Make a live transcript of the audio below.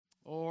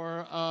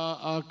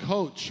a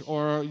coach,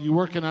 or you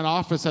work in an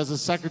office as a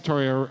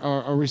secretary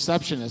or a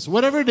receptionist.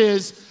 Whatever it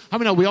is, how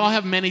many know we all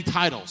have many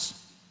titles?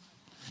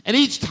 And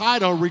each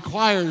title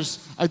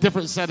requires a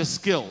different set of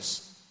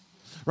skills,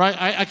 right?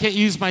 I can't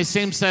use my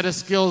same set of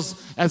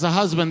skills as a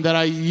husband that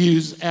I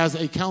use as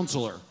a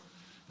counselor.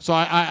 So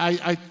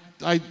I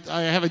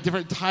have a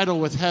different title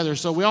with Heather.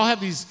 So we all have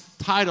these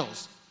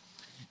titles.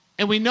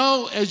 And we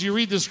know, as you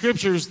read the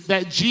scriptures,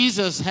 that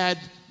Jesus had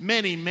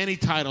many, many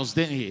titles,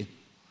 didn't he?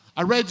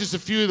 I read just a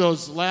few of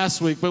those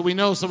last week, but we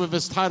know some of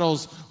his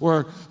titles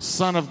were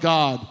Son of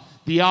God,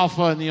 the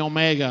Alpha and the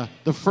Omega,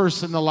 the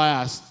first and the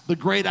last, the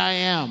great I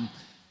am.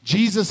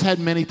 Jesus had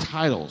many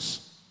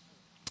titles.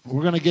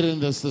 We're going to get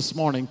into this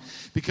morning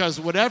because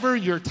whatever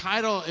your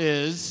title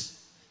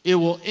is, it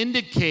will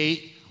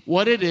indicate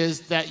what it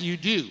is that you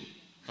do.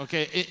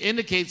 Okay, it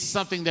indicates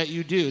something that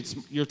you do. It's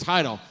your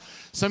title.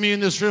 Some of you in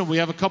this room, we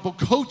have a couple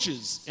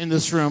coaches in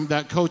this room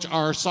that coach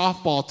our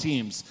softball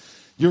teams.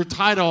 Your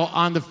title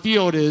on the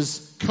field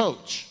is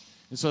coach.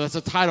 And so that's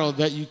a title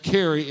that you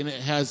carry, and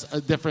it has a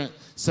different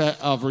set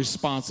of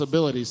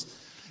responsibilities.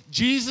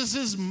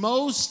 Jesus'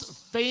 most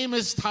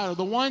famous title,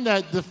 the one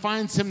that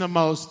defines him the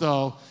most,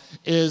 though,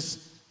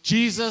 is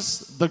Jesus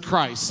the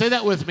Christ. Say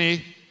that with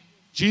me.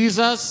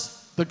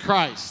 Jesus the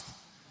Christ.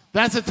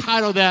 That's a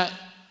title that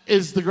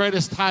is the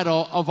greatest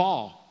title of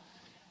all.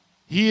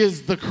 He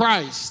is the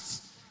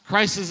Christ.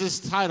 Christ is his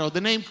title.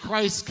 The name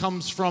Christ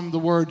comes from the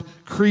word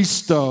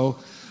Christo.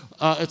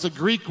 It's a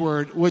Greek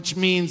word which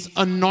means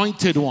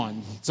anointed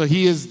one. So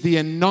he is the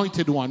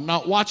anointed one.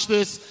 Now watch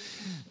this.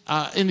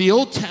 In the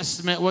Old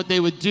Testament, what they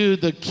would do,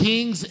 the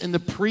kings and the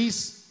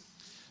priests,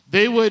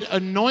 they would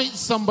anoint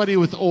somebody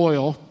with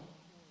oil,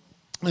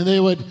 and they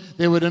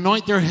would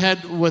anoint their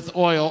head with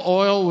oil.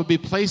 Oil would be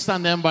placed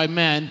on them by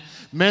men.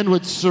 Men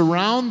would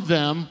surround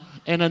them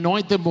and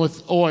anoint them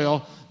with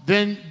oil.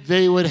 Then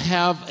they would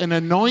have an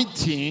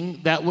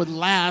anointing that would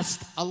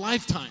last a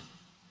lifetime.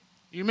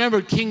 You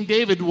remember King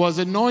David was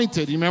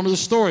anointed. You remember the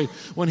story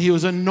when he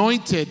was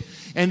anointed,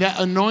 and that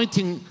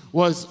anointing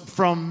was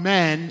from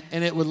men,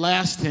 and it would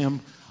last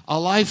him a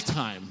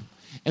lifetime.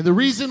 And the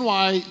reason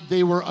why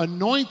they were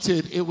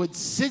anointed, it would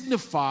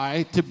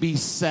signify to be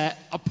set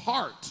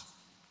apart,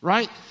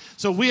 right?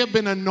 So we have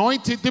been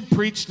anointed to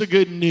preach the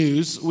good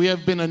news. We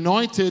have been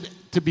anointed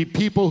to be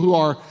people who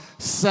are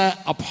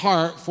set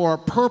apart for a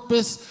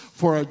purpose,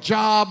 for a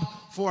job,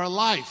 for a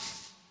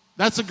life.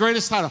 That's the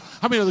greatest title.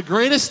 I mean, the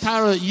greatest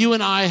title that you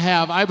and I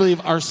have, I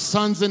believe, are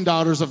sons and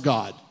daughters of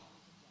God,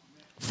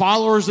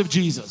 followers of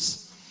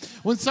Jesus.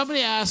 When somebody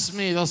asks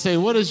me, they'll say,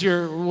 what is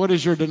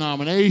your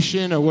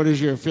denomination or what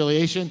is your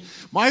affiliation?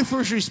 My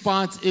first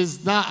response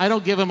is not, I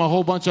don't give them a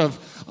whole bunch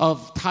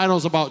of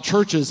titles about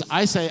churches.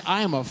 I say,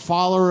 I am a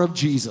follower of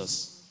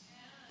Jesus.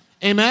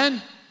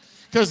 Amen?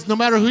 Because no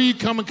matter who you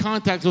come in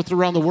contact with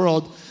around the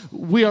world,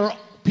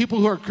 people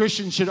who are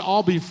Christians should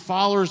all be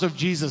followers of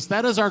Jesus.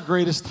 That is our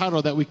greatest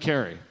title that we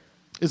carry,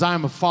 is I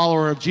am a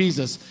follower of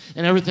Jesus,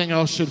 and everything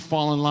else should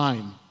fall in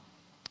line.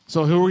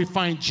 So here we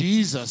find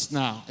Jesus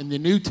now in the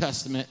New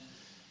Testament.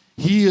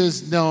 He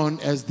is known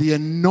as the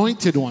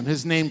Anointed One.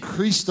 His name,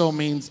 Christo,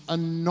 means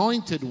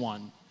anointed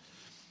one.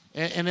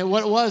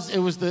 What it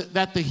was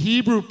that the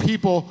Hebrew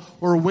people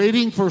were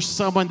waiting for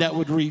someone that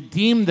would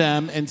redeem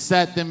them and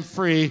set them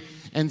free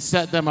and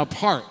set them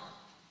apart.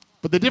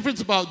 But the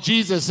difference about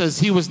Jesus is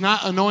he was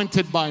not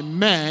anointed by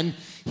men.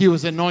 He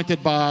was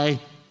anointed by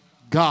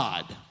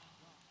God.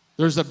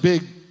 There's a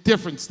big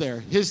difference there.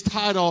 His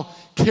title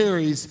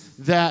carries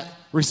that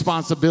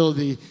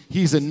responsibility.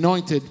 He's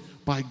anointed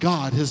by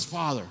God, his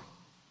Father.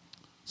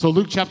 So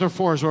Luke chapter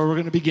 4 is where we're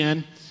going to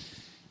begin.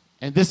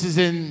 And this is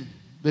in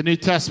the New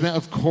Testament,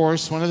 of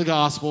course, one of the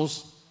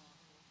Gospels.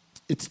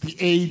 It's the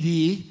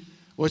AD,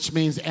 which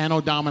means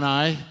Anno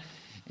Domini,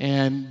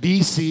 and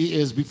BC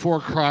is before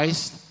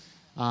Christ.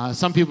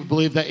 Some people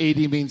believe that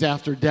AD means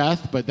after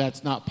death, but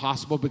that's not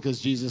possible because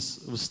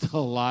Jesus was still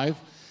alive.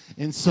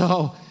 And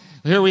so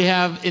here we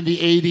have in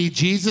the AD,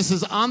 Jesus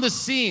is on the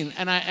scene,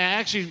 and I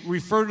actually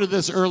referred to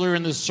this earlier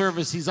in this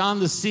service. He's on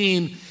the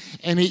scene,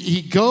 and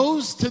he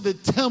goes to the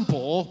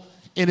temple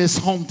in his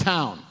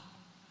hometown.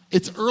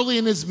 It's early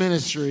in his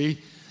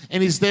ministry,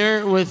 and he's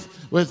there with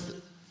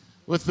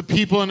the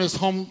people in his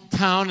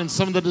hometown and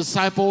some of the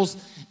disciples.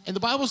 And the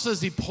Bible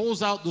says he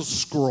pulls out the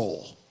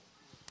scroll,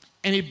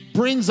 and he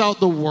brings out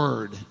the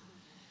word,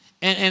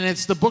 and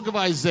it's the book of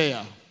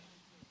Isaiah.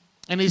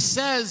 And he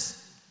says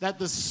that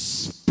the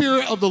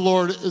Spirit of the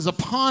Lord is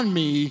upon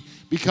me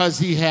because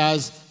he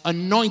has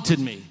anointed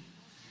me.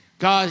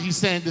 God, he's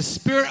saying, the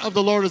Spirit of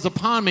the Lord is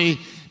upon me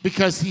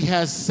because he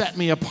has set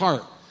me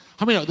apart.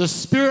 How many know the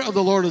Spirit of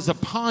the Lord is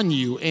upon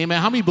you?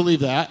 Amen. How many believe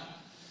that?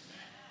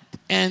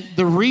 And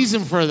the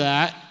reason for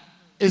that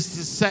is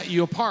to set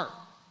you apart.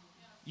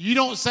 You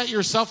don't set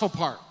yourself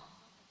apart.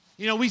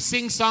 You know, we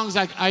sing songs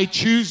like, I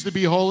choose to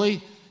be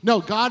holy.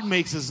 No, God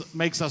makes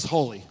us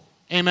holy.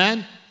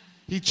 Amen?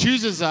 He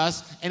chooses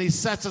us, and he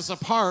sets us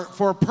apart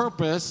for a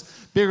purpose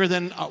bigger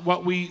than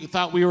what we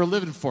thought we were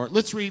living for.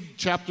 Let's read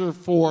chapter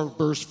 4,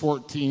 verse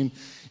 14,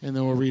 and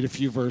then we'll read a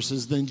few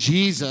verses. Then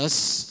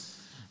Jesus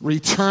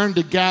returned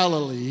to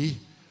Galilee,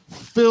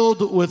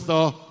 filled with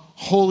the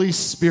Holy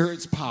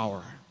Spirit's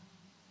power.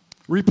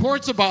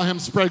 Reports about him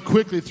spread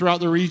quickly throughout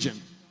the region.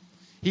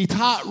 He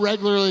taught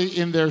regularly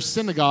in their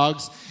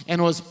synagogues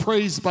and was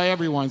praised by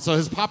everyone. So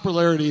his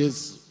popularity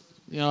is,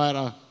 at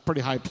a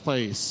pretty high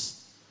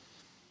place.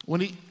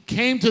 When he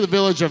came to the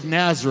village of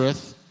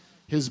Nazareth,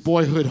 his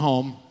boyhood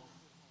home,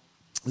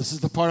 this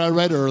is the part I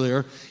read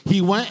earlier,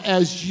 he went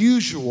as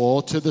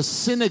usual to the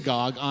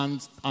synagogue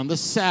on the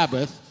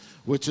Sabbath,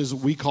 which is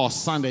we call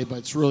Sunday, but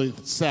it's really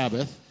the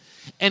Sabbath,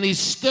 and he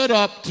stood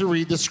up to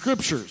read the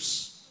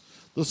scriptures.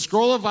 The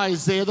scroll of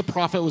Isaiah the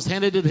prophet was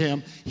handed to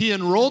him. He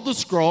unrolled the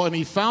scroll, and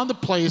he found the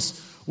place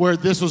where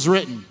this was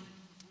written.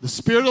 The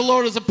Spirit of the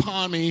Lord is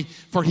upon me,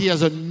 for he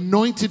has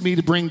anointed me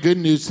to bring good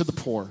news to the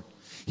poor.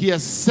 He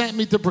has sent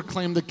me to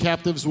proclaim the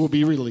captives will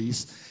be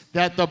released,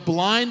 that the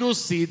blind will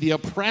see, the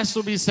oppressed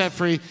will be set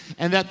free,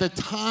 and that the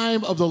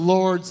time of the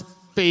Lord's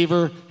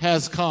favor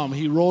has come.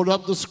 He rolled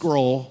up the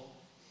scroll,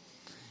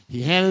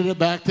 he handed it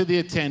back to the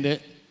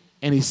attendant,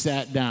 and he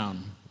sat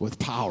down with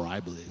power,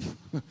 I believe.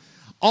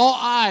 All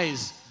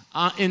eyes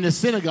in the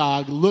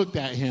synagogue looked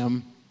at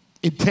him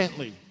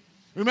intently.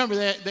 Remember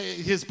that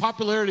his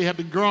popularity had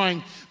been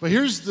growing, but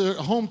here's the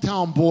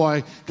hometown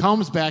boy,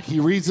 comes back, he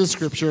reads the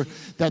scripture,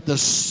 that the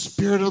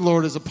Spirit of the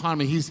Lord is upon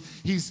me.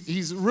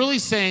 He's really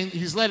saying,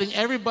 he's letting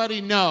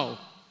everybody know,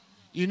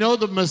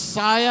 the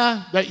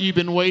Messiah that you've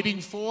been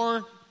waiting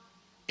for,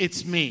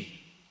 it's me.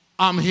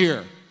 I'm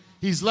here.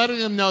 He's letting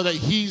them know that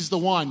he's the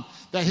one,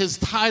 that his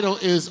title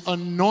is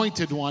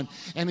Anointed One.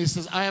 And he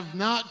says, I have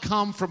not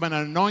come from an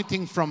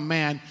anointing from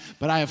man,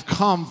 but I have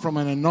come from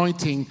an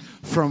anointing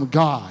from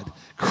God.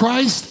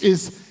 Christ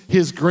is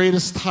his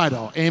greatest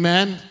title.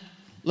 Amen?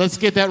 Let's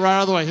get that right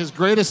out of the way. His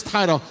greatest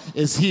title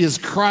is he is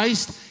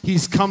Christ.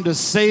 He's come to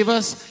save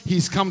us.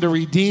 He's come to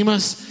redeem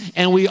us.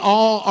 And we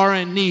all are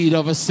in need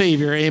of a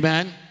Savior.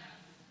 Amen?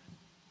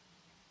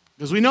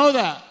 Because we know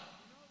that.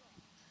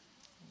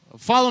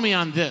 Follow me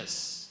on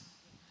this.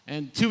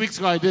 And 2 weeks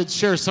ago, I did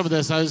share some of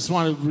this. I just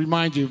want to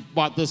remind you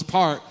about this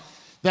part.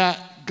 That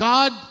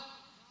God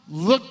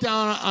looked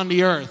down on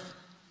the earth.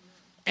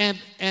 And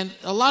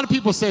a lot of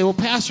people say, well,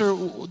 Pastor,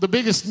 the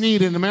biggest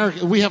need in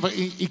America, we have an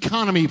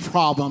economy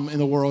problem in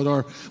the world,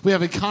 or we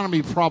have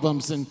economy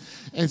problems. And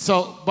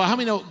so, but how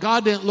many know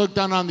God didn't look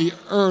down on the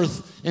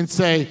earth and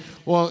say,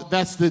 well,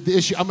 that's the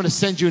issue. I'm going to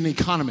send you an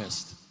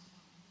economist.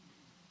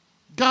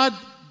 God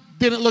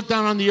didn't look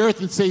down on the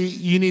earth and say,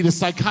 you need a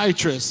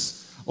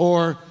psychiatrist,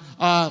 or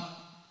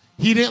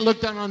he didn't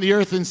look down on the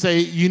earth and say,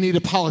 you need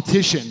a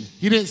politician.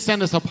 He didn't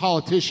send us a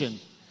politician.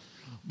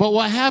 But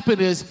what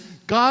happened is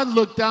God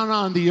looked down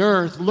on the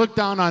earth, looked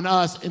down on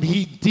us, and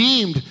he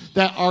deemed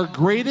that our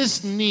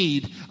greatest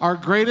need, our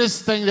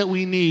greatest thing that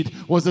we need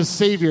was a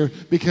Savior,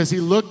 because he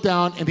looked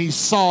down and he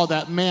saw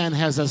that man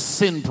has a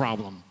sin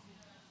problem.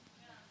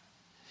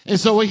 And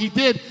so what he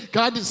did,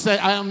 God said,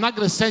 I'm not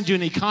going to send you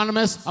an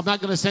economist. I'm not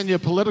going to send you a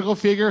political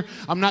figure.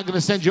 I'm not going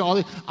to send you all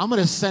this. I'm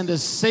going to send a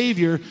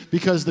Savior,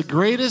 because the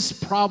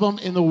greatest problem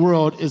in the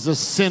world is a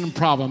sin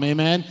problem.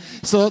 Amen?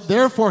 So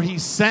therefore, he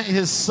sent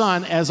his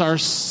Son as our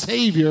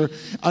Savior,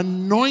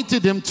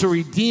 anointed him to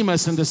redeem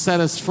us and to set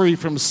us free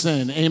from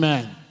sin.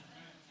 Amen?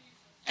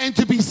 And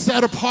to be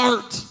set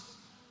apart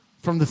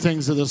from the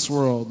things of this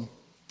world.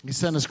 He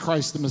sent us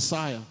Christ the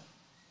Messiah.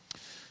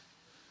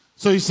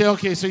 So you say,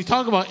 okay, so you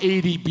talk about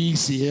AD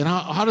BC, and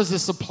how does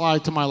this apply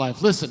to my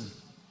life? Listen,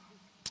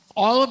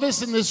 all of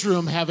us in this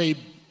room have if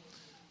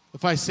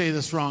I say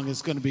this wrong,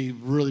 it's going to be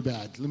really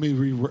bad. Let me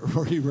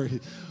reword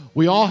it.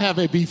 We all have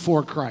a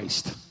before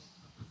Christ.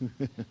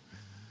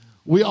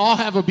 We all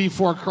have a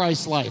before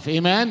Christ life.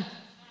 Amen?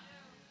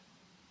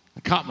 I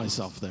caught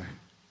myself there.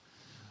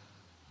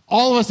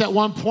 All of us at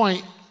one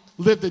point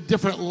lived a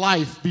different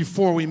life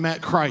before we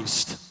met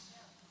Christ.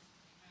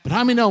 But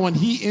how many know when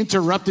he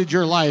interrupted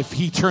your life,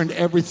 he turned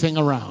everything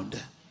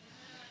around?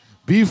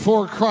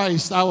 Before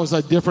Christ, I was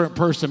a different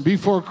person.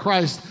 Before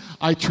Christ,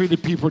 I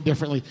treated people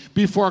differently.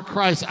 Before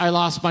Christ, I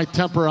lost my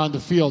temper on the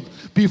field.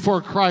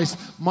 Before Christ,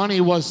 money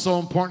was so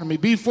important to me.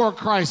 Before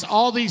Christ,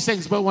 all these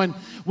things. But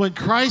when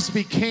Christ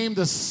became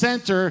the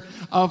center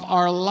of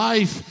our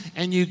life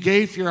and you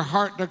gave your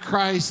heart to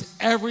Christ,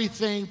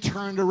 everything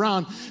turned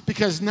around.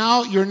 Because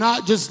now you're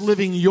not just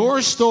living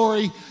your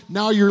story,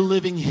 now you're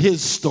living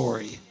his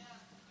story.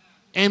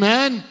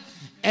 Amen?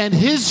 And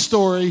his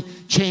story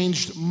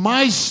changed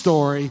my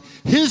story.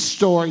 His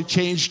story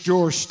changed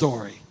your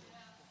story.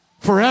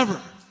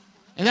 Forever.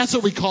 And that's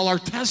what we call our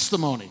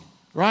testimony,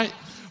 right?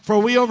 For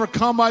we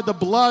overcome by the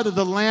blood of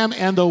the Lamb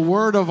and the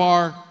word of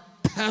our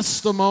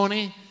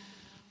testimony.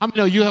 I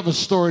mean, you have a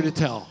story to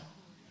tell.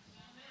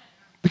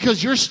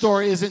 Because your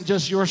story isn't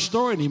just your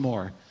story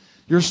anymore.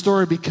 Your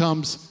story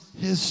becomes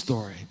his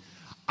story.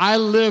 I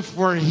live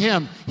for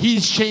him.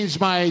 He's changed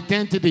my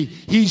identity.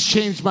 He's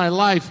changed my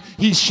life.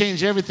 He's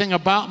changed everything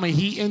about me.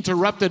 He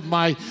interrupted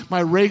my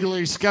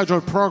regularly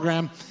scheduled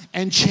program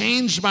and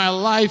changed my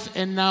life,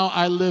 and now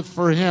I live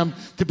for him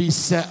to be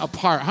set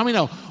apart. How many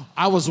know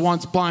I was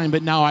once blind,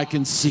 but now I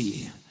can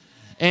see?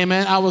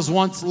 Amen. I was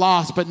once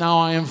lost, but now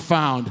I am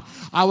found.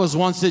 I was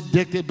once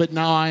addicted, but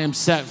now I am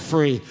set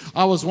free.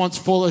 I was once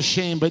full of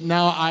shame, but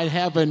now I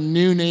have a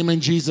new name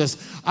in Jesus.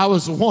 I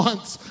was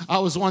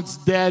once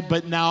dead,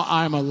 but now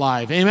I'm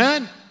alive.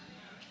 Amen.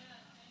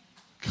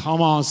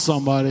 Come on,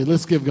 somebody.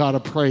 Let's give God a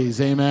praise.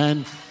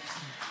 Amen.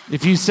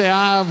 If you say,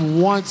 I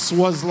once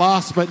was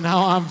lost, but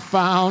now I'm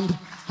found.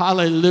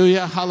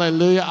 Hallelujah.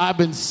 Hallelujah. I've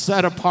been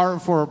set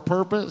apart for a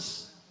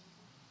purpose.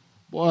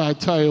 Boy, I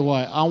tell you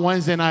what, on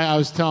Wednesday night, I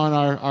was telling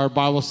our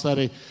Bible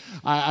study,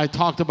 I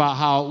talked about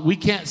how we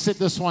can't sit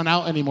this one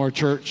out anymore,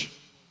 church.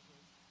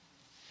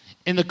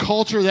 In the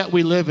culture that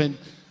we live in,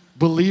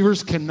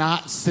 believers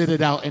cannot sit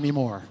it out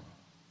anymore.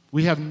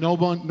 We have no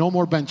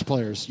more bench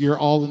players. You're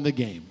all in the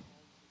game.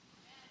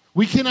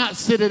 We cannot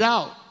sit it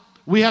out.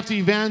 We have to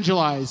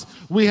evangelize.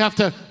 We have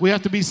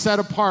to be set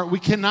apart. We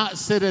cannot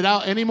sit it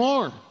out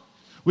anymore.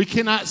 We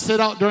cannot sit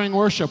out during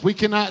worship. We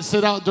cannot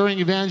sit out during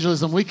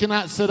evangelism. We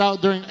cannot sit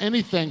out during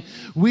anything.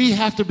 We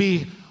have to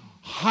be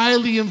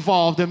highly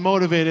involved and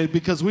motivated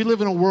because we live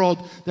in a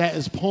world that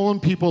is pulling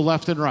people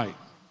left and right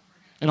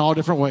in all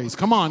different ways.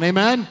 Come on,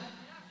 amen?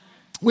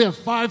 We have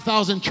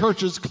 5,000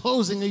 churches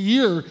closing a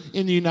year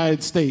in the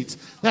United States.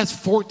 That's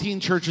 14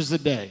 churches a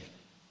day.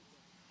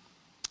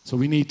 So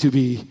we need to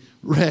be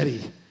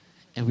ready,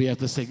 and we have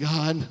to say,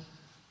 God,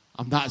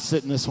 I'm not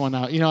sitting this one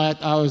out. You know,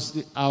 I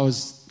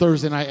was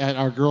Thursday night at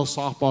our girls'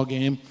 softball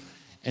game,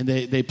 and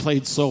they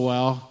played so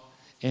well.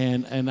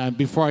 And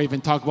before I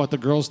even talk about the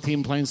girls'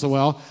 team playing so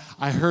well,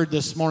 I heard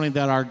this morning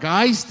that our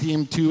guys'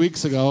 team 2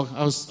 weeks ago,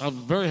 I was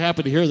very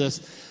happy to hear this,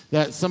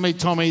 that somebody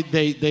told me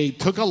they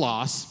took a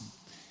loss,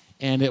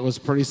 and it was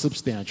pretty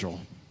substantial.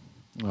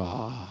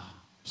 Oh,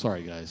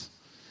 sorry, guys.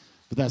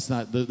 But that's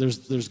not,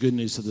 there's good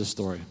news to this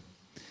story.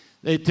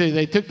 They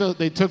took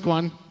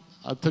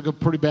a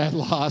pretty bad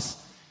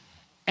loss,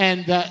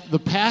 and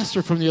the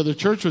pastor from the other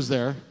church was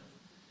there,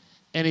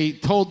 and he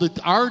told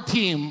our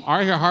team,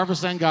 our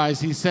Harvest End guys,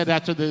 he said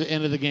after the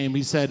end of the game,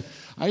 he said,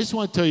 I just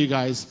want to tell you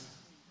guys,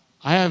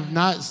 I have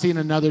not seen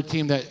another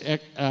team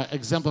that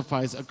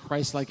exemplifies a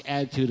Christ-like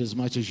attitude as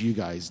much as you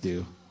guys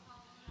do.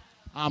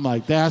 I'm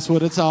like, that's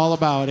what it's all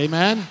about,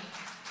 amen?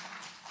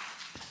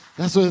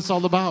 That's what it's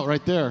all about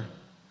right there,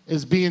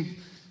 is being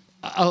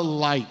a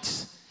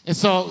light. And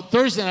so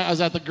Thursday night, I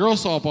was at the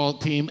girls' softball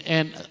team,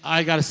 and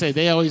I got to say,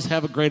 they always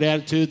have a great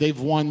attitude. They've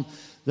won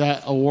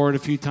that award a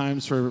few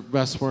times for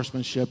best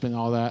sportsmanship and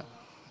all that.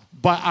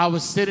 But I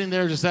was sitting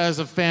there just as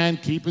a fan,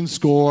 keeping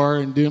score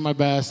and doing my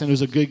best, and it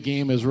was a good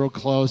game. It was real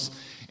close.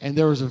 And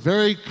there was a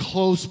very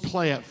close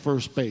play at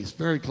first base,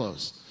 very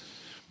close.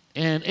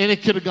 And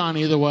it could have gone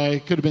either way.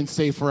 It could have been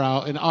safer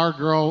out. And our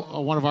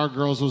girl, one of our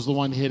girls was the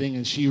one hitting,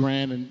 and she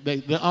ran, and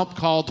the ump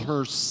called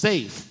her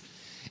safe.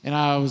 And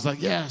I was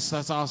like, yes,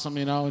 that's awesome,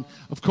 you know. And,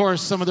 of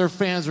course, some of their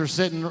fans were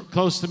sitting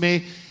close to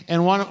me,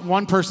 and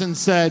one person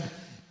said,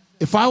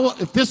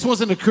 if this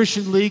wasn't a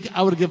Christian league,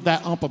 I would give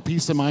that ump a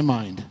piece of my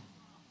mind.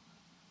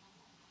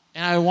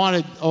 And I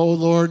wanted, oh,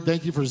 Lord,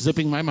 thank you for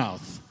zipping my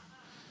mouth.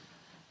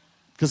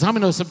 Because how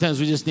many know sometimes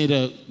we just need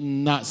to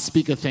not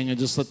speak a thing and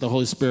just let the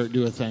Holy Spirit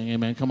do a thing?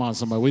 Amen. Come on,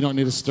 somebody. We don't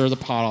need to stir the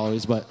pot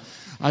always. But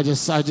I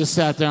just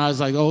sat there and I was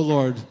like, oh,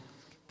 Lord,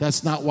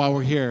 that's not why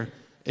we're here.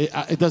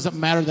 It doesn't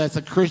matter that it's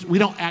a Christian. We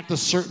don't act a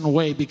certain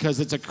way because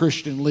it's a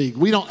Christian league.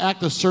 We don't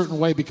act a certain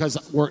way because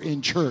we're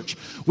in church.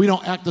 We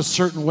don't act a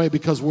certain way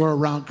because we're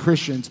around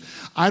Christians.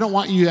 I don't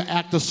want you to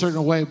act a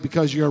certain way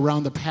because you're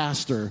around the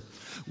pastor.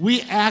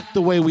 We act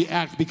the way we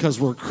act because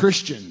we're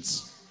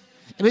Christians.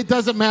 And it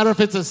doesn't matter if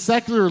it's a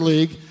secular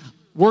league.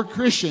 We're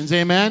Christians,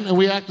 amen? And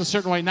we act a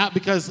certain way not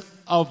because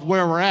of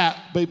where we're at,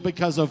 but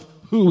because of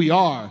who we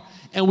are.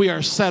 And we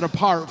are set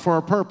apart for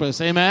a purpose,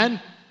 amen?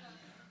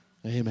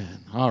 Amen.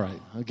 All right.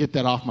 I'll get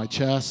that off my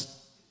chest.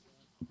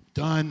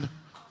 Done.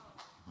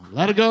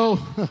 Let it go.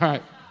 All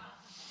right.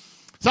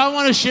 So I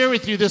want to share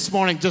with you this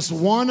morning just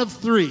one of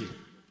three.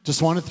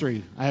 Just one of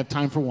three. I have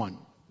time for one.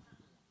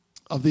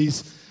 Of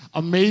these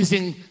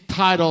amazing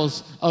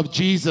titles of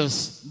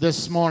Jesus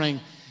this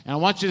morning. And I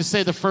want you to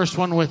say the first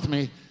one with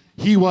me.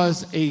 He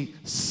was a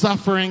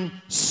suffering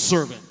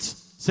servant.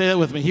 Say that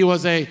with me. He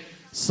was a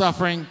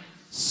suffering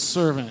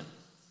servant.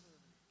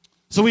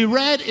 So we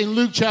read in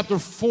Luke chapter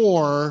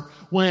 4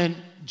 when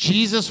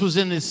Jesus was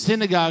in his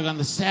synagogue on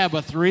the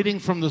Sabbath reading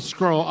from the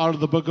scroll out of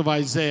the book of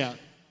Isaiah.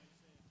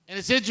 And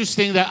it's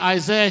interesting that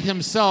Isaiah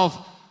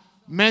himself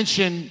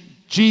mentioned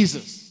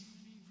Jesus.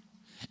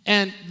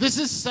 And this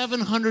is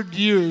 700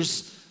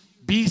 years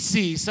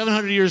BC,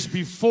 700 years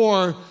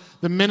before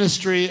the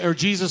ministry or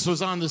Jesus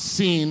was on the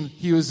scene.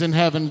 He was in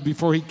heaven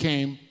before he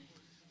came.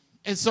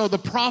 And so the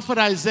prophet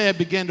Isaiah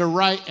began to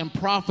write and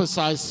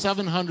prophesy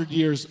 700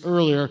 years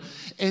earlier.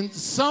 And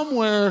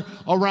somewhere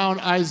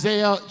around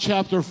Isaiah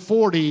chapter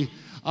 40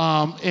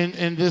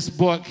 in this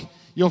book,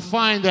 you'll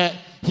find that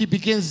he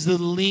begins to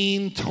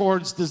lean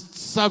towards the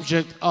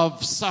subject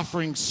of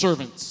suffering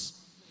servants.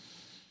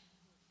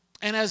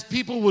 And as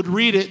people would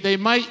read it, they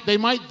might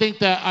think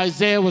that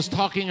Isaiah was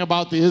talking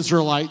about the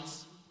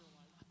Israelites.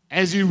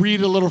 As you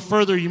read a little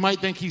further, you might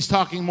think he's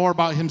talking more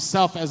about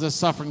himself as a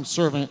suffering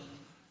servant.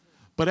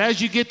 But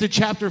as you get to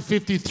chapter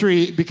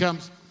 53, it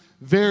becomes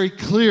very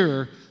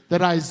clear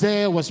that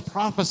Isaiah was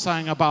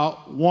prophesying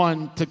about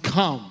one to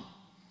come.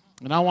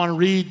 And I want to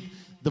read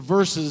the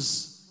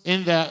verses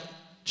in that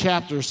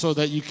chapter so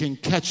that you can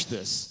catch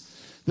this.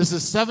 This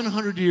is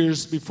 700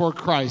 years before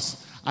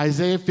Christ,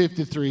 Isaiah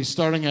 53,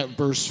 starting at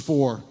verse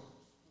 4.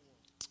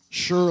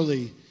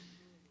 Surely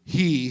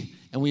he,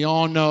 and we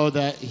all know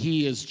that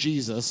he is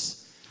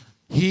Jesus,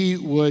 he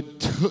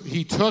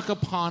took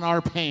upon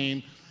our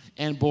pain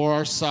and bore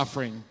our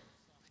suffering.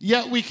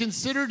 Yet we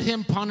considered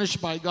him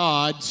punished by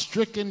God,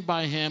 stricken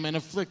by him, and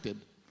afflicted.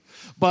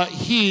 But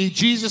he,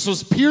 Jesus,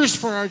 was pierced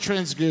for our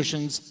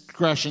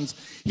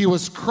transgressions. He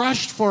was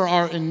crushed for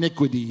our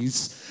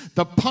iniquities.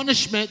 The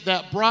punishment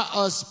that brought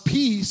us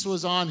peace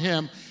was on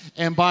him,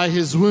 and by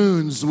his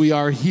wounds we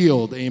are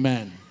healed.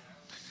 Amen.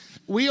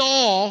 We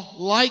all,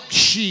 like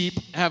sheep,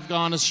 have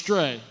gone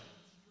astray.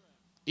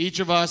 Each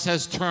of us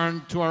has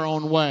turned to our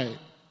own way.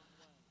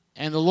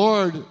 And the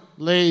Lord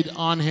laid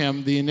on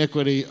him the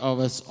iniquity of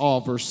us all.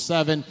 Verse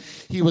 7,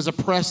 he was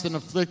oppressed and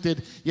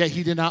afflicted, yet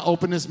he did not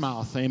open his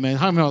mouth. Amen.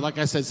 I know, like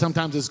I said,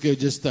 sometimes it's good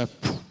just to,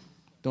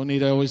 don't need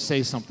to always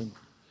say something.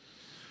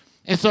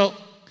 And so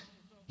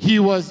he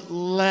was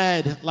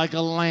led like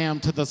a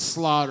lamb to the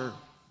slaughter.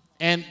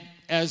 And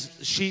as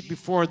sheep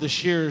before the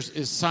shears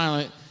is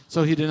silent,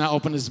 so he did not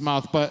open his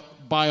mouth. But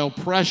by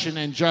oppression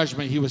and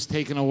judgment he was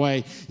taken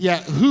away.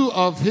 Yet who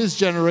of his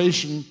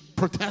generation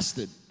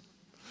protested?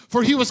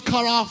 For he was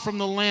cut off from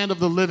the land of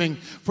the living.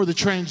 For the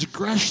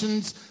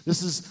transgressions,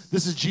 this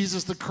is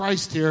Jesus the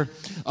Christ here,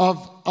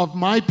 of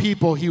my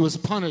people he was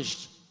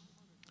punished.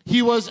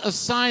 He was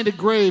assigned a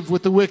grave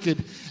with the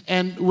wicked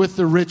and with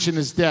the rich in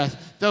his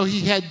death, though he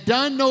had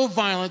done no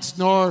violence,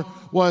 nor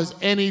was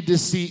any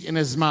deceit in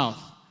his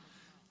mouth.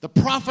 The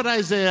prophet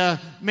Isaiah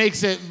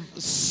makes it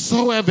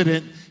so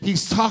evident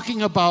he's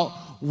talking about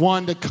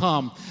one to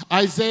come.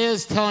 Isaiah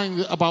is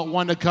telling about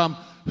one to come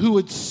who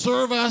would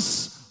serve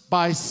us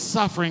by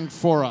suffering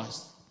for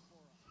us.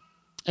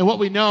 And what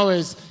we know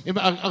is, it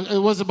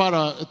was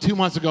about 2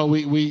 months ago,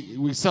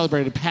 we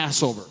celebrated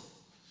Passover.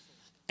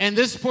 And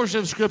this portion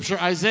of Scripture,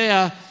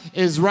 Isaiah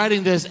is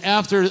writing this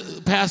after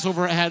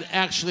Passover had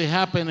actually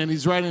happened, and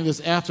he's writing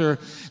this after.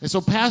 And so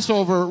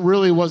Passover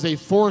really was a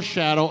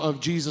foreshadow of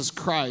Jesus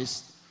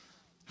Christ,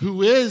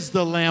 who is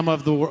the Lamb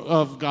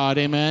of God,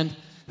 amen,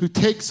 who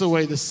takes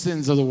away the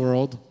sins of the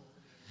world.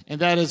 And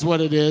that is what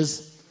it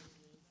is.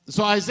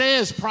 So Isaiah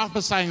is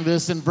prophesying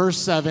this in verse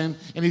 7,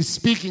 and he's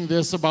speaking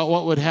this about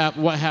what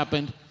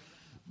happened,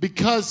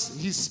 because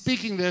he's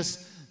speaking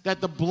this, that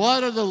the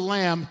blood of the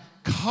Lamb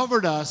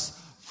covered us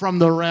from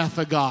the wrath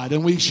of God.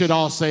 And we should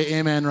all say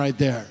amen right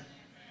there.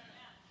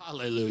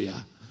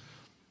 Hallelujah.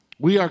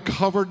 We are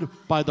covered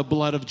by the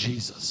blood of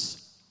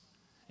Jesus.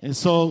 And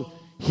so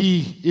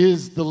he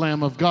is the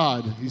Lamb of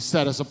God. He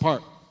set us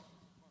apart.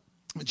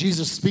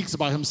 Jesus speaks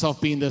about himself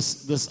being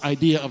this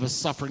idea of a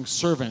suffering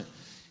servant.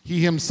 He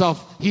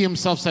himself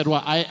said,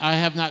 well, I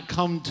have not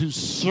come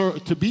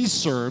to be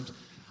served.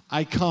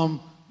 I come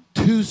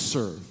to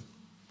serve.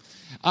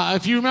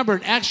 If you remember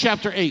in Acts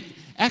chapter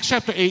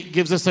 8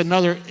 gives us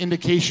another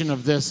indication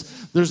of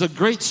this. There's a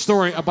great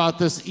story about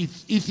this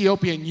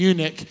Ethiopian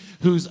eunuch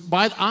who's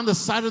on the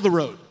side of the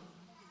road.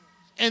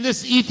 And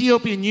this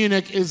Ethiopian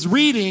eunuch is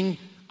reading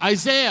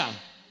Isaiah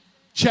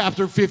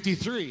chapter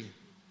 53.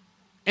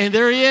 And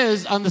there he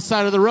is on the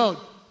side of the road.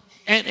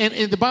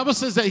 And the Bible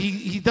says that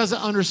he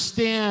doesn't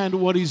understand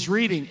what he's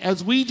reading.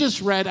 As we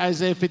just read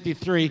Isaiah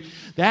 53,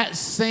 that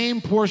same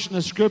portion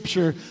of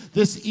Scripture,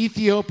 this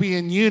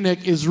Ethiopian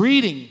eunuch is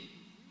reading.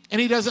 And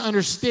he doesn't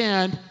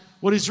understand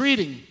what he's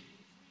reading.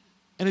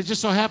 And it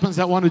just so happens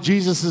that one of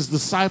Jesus'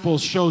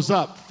 disciples shows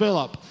up,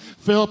 Philip.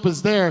 Philip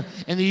is there,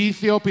 and the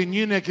Ethiopian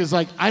eunuch is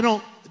like, I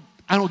don't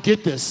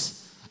get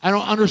this. I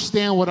don't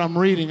understand what I'm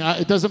reading.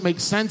 It doesn't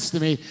make sense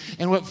to me.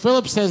 And what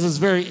Philip says is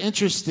very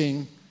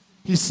interesting.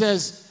 He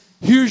says,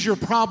 here's your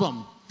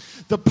problem.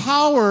 The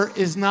power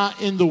is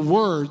not in the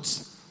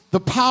words. The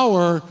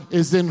power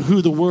is in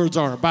who the words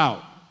are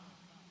about.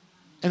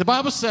 And the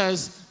Bible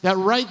says that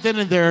right then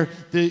and there,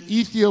 the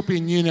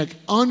Ethiopian eunuch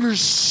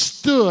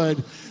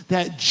understood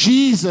that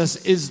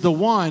Jesus is the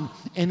one,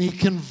 and he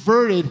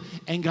converted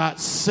and got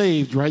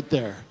saved right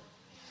there.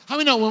 How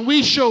many know when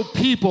we show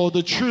people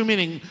the true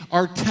meaning,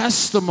 our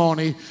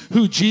testimony,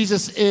 who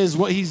Jesus is,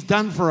 what he's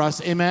done for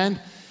us, amen?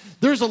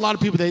 There's a lot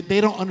of people that they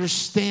don't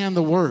understand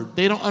the word.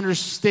 They don't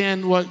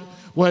understand what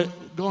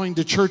going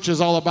to church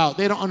is all about.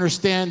 They don't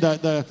understand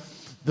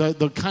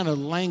the kind of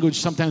language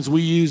sometimes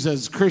we use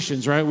as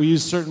Christians, right? We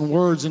use certain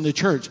words in the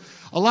church.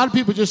 A lot of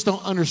people just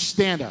don't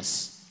understand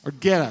us or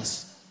get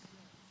us.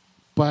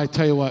 But I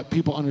tell you what,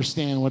 people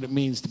understand what it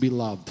means to be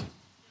loved.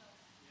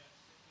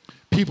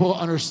 People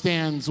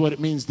understand what it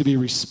means to be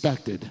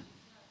respected.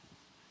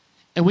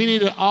 And we need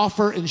to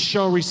offer and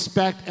show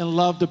respect and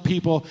love to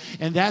people.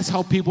 And that's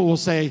how people will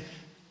say,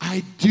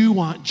 I do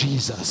want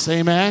Jesus.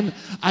 Amen?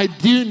 I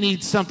do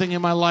need something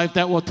in my life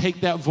that will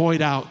take that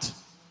void out.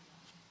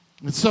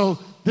 And so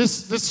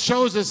this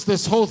shows us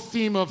this whole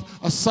theme of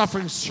a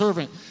suffering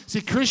servant.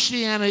 See,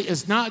 Christianity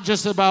is not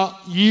just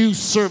about you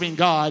serving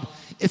God.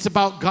 It's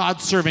about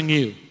God serving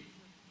you.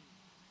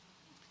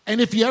 And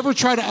if you ever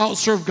try to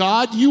outserve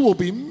God, you will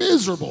be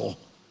miserable.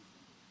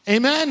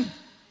 Amen?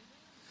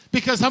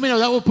 Because how many know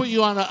that will put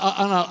you on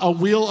a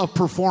wheel of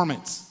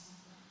performance?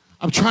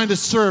 I'm trying to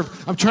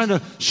serve. I'm trying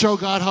to show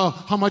God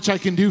how much I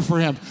can do for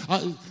him.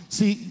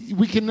 See,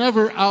 we can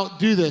never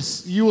outdo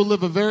this. You will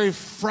live a very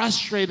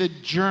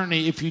frustrated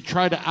journey if you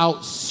try to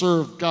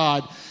outserve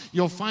God.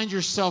 You'll find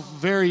yourself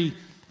very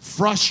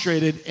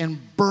frustrated and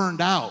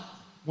burned out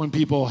when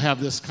people have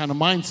this kind of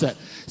mindset.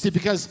 See,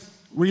 because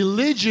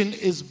religion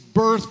is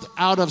birthed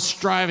out of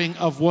striving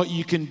of what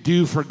you can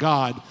do for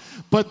God.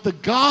 But the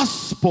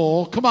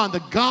gospel,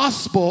 the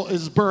gospel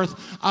is birthed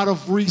out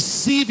of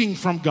receiving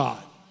from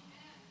God.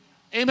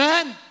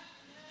 Amen?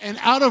 And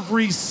out of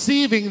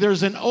receiving,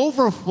 there's an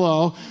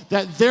overflow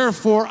that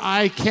therefore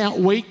I can't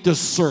wait to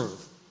serve.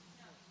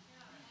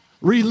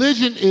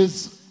 Religion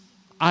is,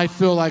 I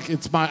feel like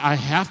I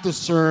have to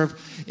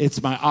serve.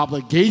 It's my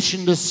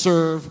obligation to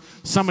serve.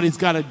 Somebody's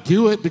got to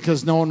do it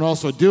because no one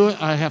else will do it.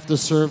 I have to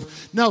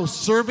serve. No,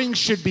 serving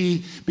should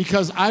be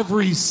because I've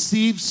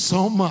received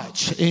so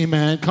much.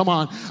 Amen. Come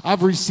on.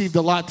 I've received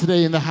a lot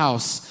today in the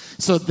house.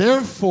 So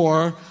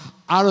therefore,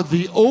 out of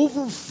the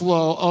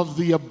overflow of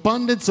the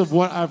abundance of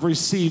what I've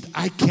received,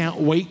 I can't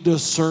wait to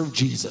serve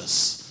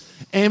Jesus.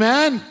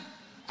 Amen?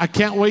 I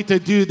can't wait to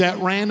do that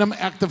random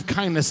act of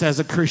kindness as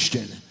a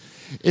Christian.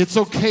 It's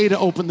okay to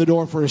open the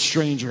door for a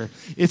stranger.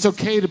 It's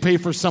okay to pay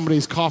for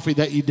somebody's coffee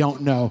that you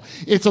don't know.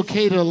 It's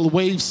okay to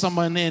wave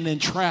someone in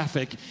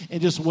traffic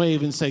and just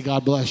wave and say,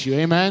 God bless you.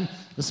 Amen?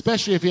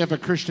 Especially if you have a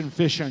Christian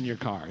fish on your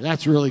car.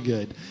 That's really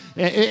good.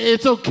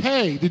 It's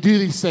okay to do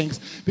these things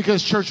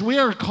because, church, we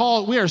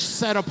are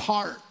set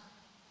apart.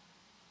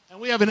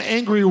 And we have an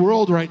angry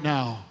world right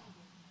now.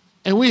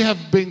 And we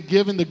have been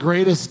given the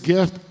greatest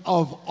gift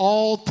of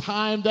all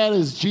time. That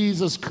is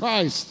Jesus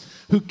Christ,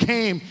 who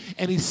came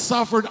and he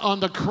suffered on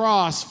the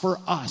cross for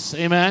us.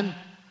 Amen?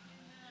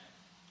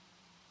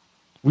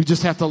 We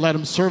just have to let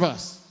him serve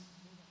us.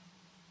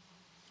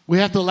 We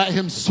have to let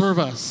him serve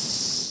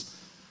us.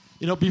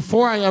 You know,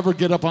 before I ever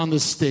get up on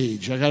this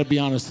stage, I got to be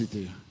honest with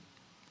you,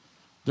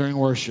 during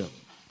worship,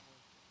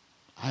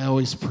 I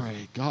always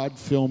pray, God,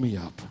 fill me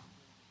up.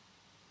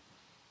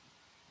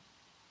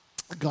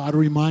 God,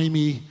 remind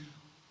me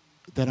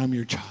that I'm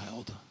your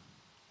child.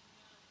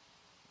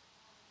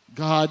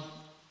 God,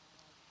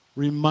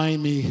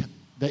 remind me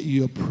that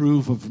you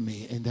approve of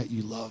me and that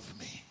you love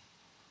me.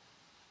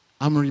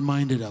 I'm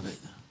reminded of it.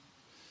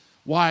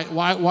 Why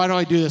do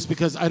I do this?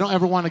 Because I don't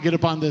ever want to get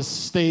up on this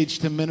stage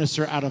to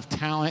minister out of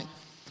talent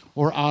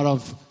or out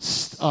of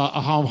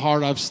how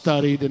hard I've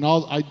studied and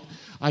all.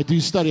 I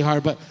do study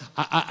hard, but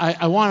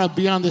I want to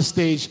be on this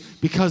stage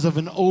because of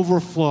an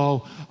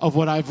overflow of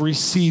what I've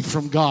received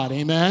from God.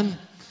 Amen?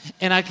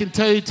 And I can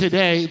tell you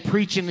today,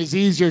 preaching is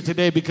easier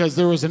today because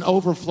there was an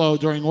overflow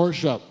during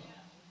worship.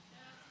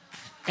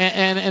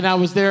 And I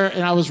was there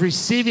and I was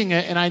receiving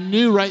it and I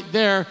knew right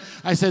there,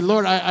 I said,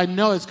 Lord, I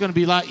know it's going to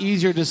be a lot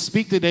easier to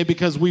speak today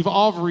because we've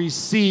all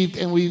received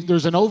and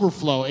there's an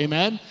overflow,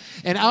 amen?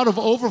 And out of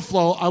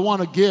overflow, I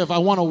want to give, I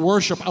want to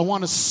worship, I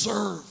want to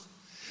serve.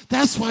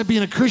 That's why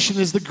being a Christian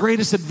is the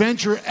greatest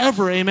adventure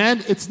ever,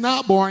 amen? It's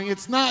not boring,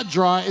 it's not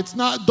dry, it's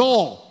not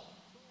dull,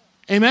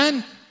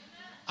 amen?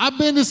 I've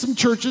been to some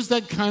churches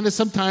that kind of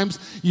sometimes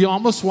you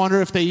almost wonder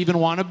if they even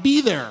want to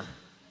be there.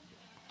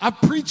 I've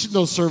preached in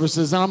those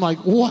services, and I'm like,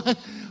 what?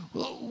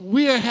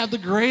 We have the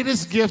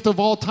greatest gift of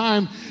all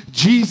time.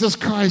 Jesus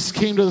Christ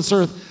came to this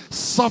earth,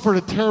 suffered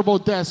a terrible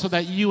death so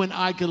that you and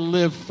I can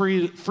live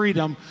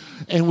freedom,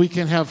 and we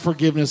can have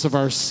forgiveness of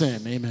our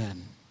sin.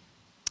 Amen.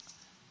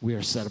 We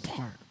are set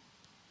apart.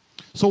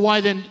 So why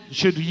then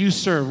should you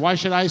serve? Why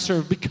should I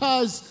serve?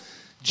 Because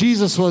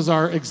Jesus was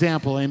our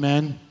example.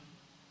 Amen.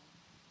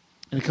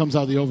 And it comes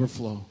out of the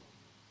overflow.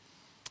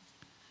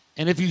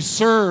 And if you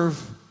serve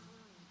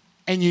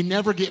and you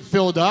never get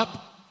filled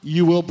up,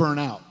 you will burn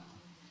out.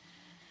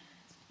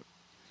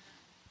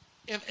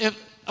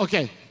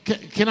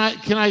 Can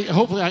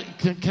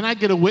I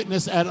get a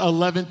witness at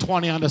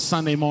 11:20 on a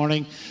Sunday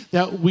morning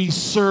that we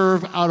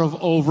serve out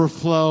of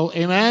overflow?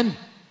 Amen.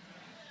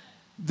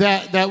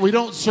 That we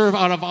don't serve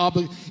out of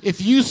obligation.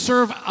 If you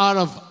serve out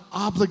of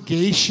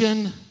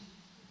obligation,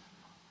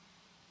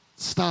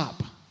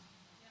 stop.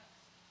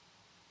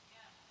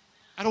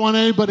 I don't want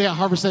anybody at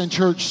Harvest Land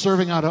Church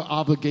serving out of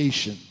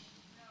obligation.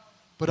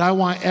 But I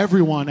want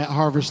everyone at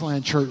Harvest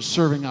Land Church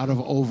serving out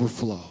of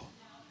overflow.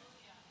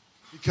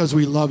 Because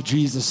we love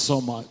Jesus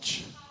so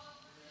much.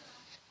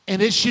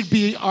 And it should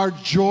be our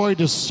joy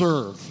to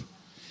serve.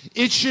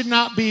 It should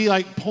not be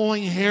like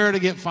pulling hair to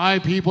get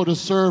 5 people to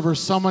serve or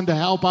someone to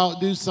help out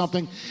do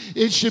something.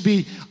 It should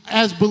be,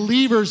 as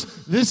believers,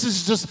 this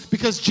is just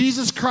because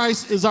Jesus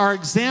Christ is our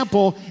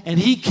example and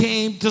he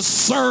came to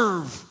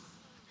serve,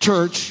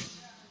 church,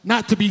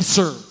 not to be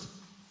served.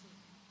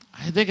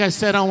 I think I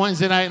said on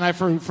Wednesday night,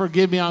 and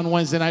forgive me on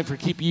Wednesday night for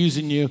keep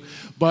using you,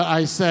 but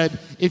I said,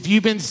 if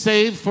you've been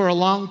saved for a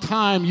long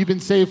time, you've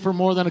been saved for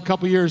more than a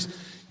couple years,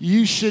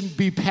 you shouldn't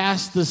be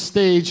past the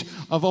stage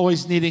of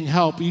always needing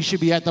help. You should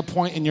be at the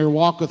point in your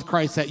walk with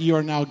Christ that you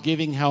are now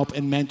giving help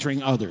and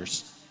mentoring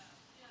others.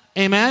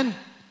 Amen?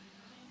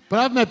 But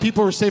I've met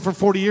people who are saved for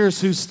 40 years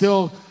who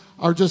still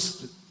are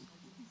just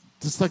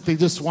like they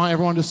just want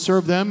everyone to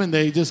serve them, and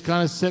they just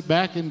kind of sit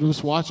back and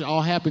just watch it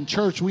all happen.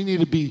 Church, we need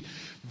to be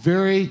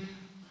very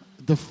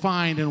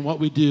defined in what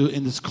we do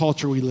in this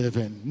culture we live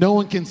in. No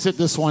one can sit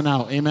this one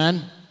out.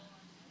 Amen?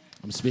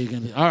 I'm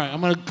speaking. All right, I'm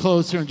going to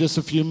close here in just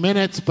a few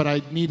minutes, but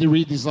I need to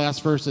read these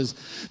last verses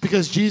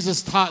because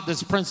Jesus taught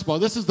this principle.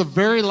 This is the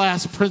very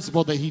last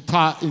principle that he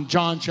taught in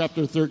John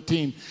chapter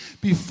 13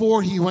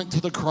 before he went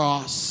to the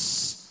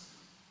cross.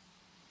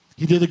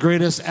 He did the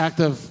greatest act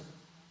of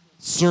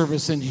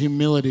service and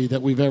humility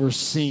that we've ever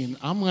seen.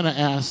 I'm going to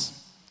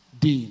ask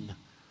Dean,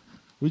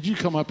 would you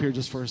come up here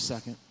just for a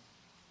second?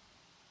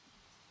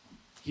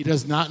 He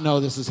does not know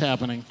this is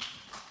happening.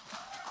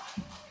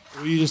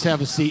 Will you just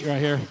have a seat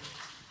right here?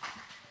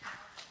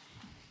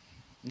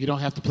 You don't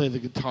have to play the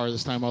guitar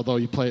this time, although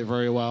you play it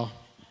very well.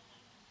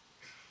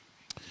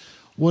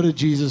 What did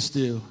Jesus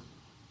do?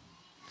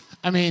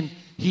 I mean,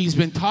 he's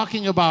been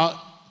talking about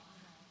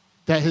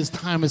that his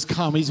time has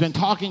come. He's been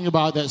talking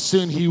about that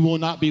soon he will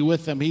not be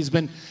with them. He's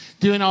been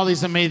doing all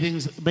these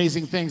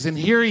amazing things. And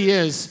here he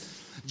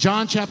is,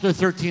 John chapter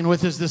 13,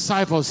 with his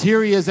disciples.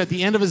 Here he is at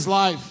the end of his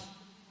life.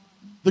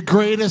 The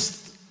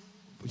greatest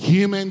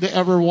human to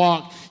ever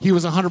walk. He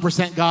was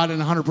 100% God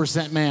and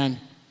 100% man.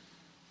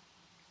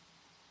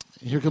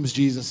 And here comes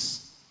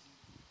Jesus.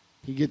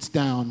 He gets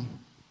down.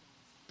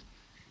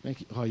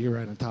 Thank you. Oh, you're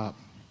right on top.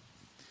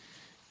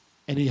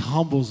 And he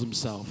humbles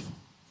himself.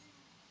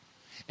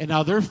 And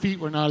now their feet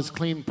were not as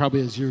clean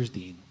probably as yours,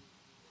 Dean.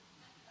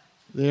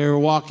 They were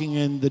walking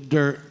in the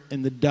dirt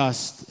and the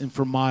dust and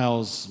for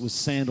miles with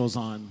sandals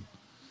on.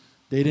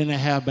 They didn't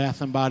have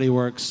Bath and Body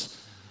Works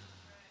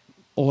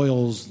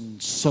oils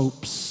and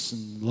soaps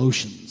and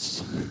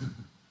lotions.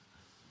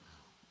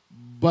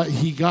 But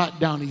he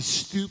got down, he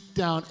stooped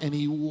down, and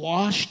he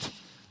washed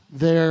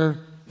their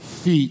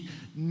feet,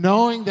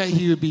 knowing that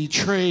he would be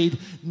betrayed,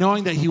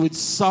 knowing that he would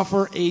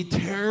suffer a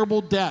terrible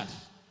death.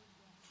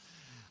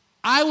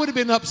 I would have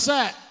been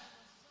upset.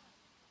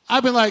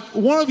 I've been like,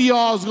 one of you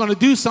all is going to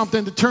do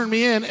something to turn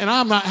me in, and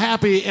I'm not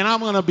happy, and I'm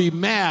going to be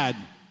mad.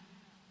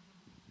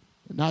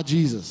 But not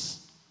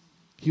Jesus.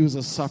 He was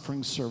a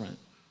suffering servant.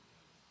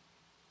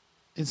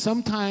 And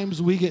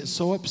sometimes we get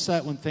so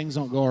upset when things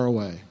don't go our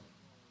way.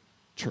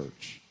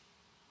 Church.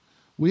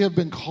 We have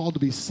been called to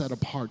be set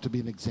apart, to be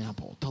an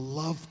example, to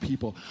love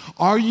people.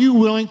 Are you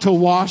willing to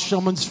wash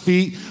someone's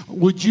feet?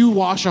 Would you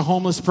wash a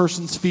homeless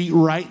person's feet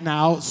right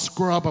now?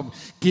 Scrub them.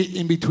 Get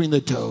in between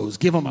the toes.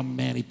 Give them a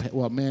mani-pedi.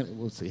 Well,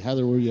 let's see.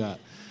 Heather, where you at?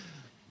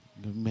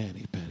 A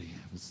mani-pedi.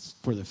 It's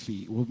for the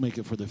feet. We'll make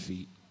it for the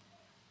feet.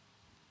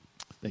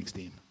 Thanks,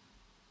 Dean.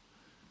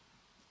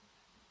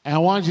 And I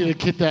wanted you to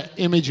get that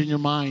image in your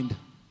mind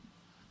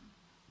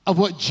of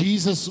what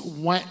Jesus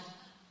went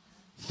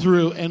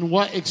through and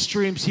what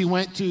extremes he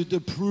went to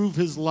prove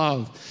his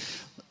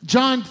love.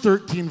 John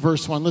 13,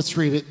 verse 1, let's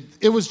read it.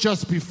 It was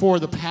just before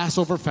the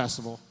Passover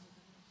festival.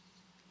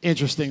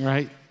 Interesting,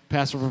 right?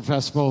 Passover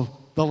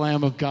festival, the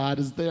Lamb of God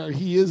is there.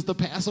 He is the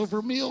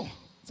Passover meal.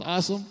 It's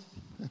awesome.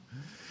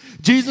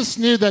 Jesus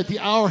knew that the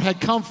hour had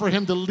come for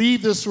him to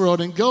leave this world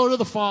and go to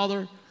the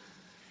Father.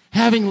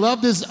 Having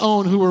loved his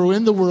own who were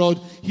in the world,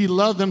 he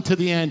loved them to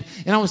the end.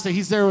 And I want to say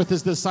he's there with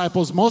his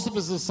disciples. Most of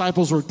his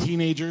disciples were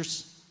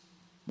teenagers.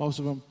 Most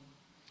of them.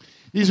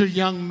 These are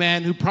young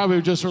men who probably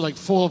just were like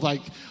full of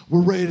like,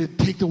 we're ready to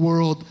take the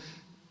world.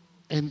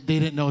 And they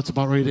didn't know it's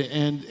about ready to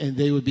end. And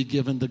they would be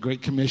given the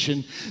Great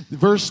Commission.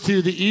 Verse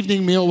 2, the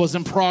evening meal was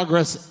in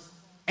progress.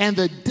 And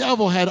the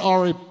devil had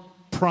already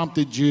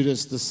prompted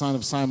Judas, the son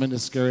of Simon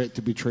Iscariot,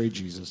 to betray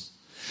Jesus.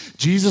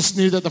 Jesus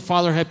knew that the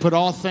Father had put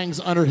all things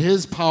under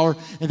his power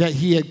and that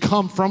he had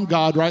come from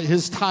God, right?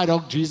 His title,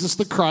 Jesus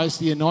the Christ,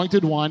 the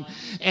Anointed One.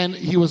 And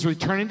he was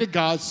returning to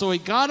God. So he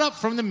got up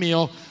from the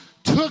meal,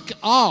 took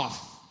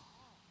off.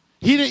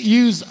 He didn't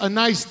use a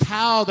nice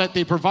towel that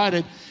they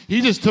provided.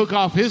 He just took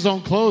off his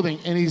own clothing,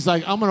 and he's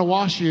like, I'm going to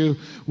wash you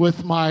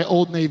with my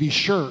Old Navy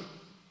shirt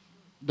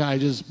that I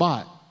just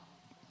bought.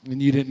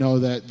 And you didn't know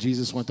that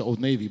Jesus went to Old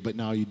Navy, but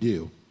now you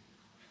do.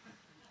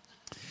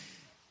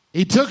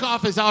 He took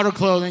off his outer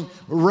clothing,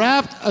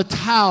 wrapped a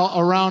towel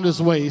around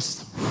his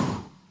waist.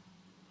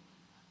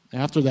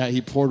 After that,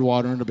 he poured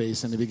water in a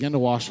basin and began to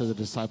wash the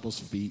disciples'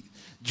 feet,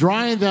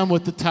 drying them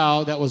with the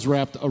towel that was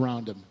wrapped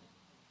around him.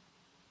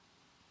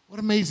 What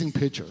an amazing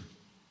picture.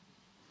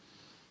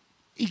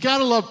 You got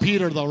to love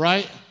Peter, though,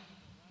 right?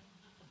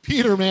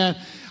 Peter, man.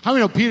 How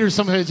many know Peter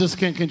sometimes just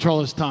can't control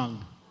his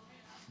tongue?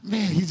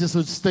 Man, he just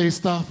would say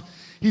stuff.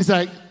 He's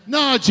like,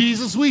 no,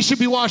 Jesus, we should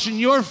be washing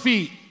your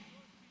feet,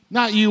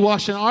 not you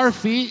washing our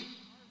feet.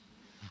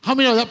 How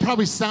many know that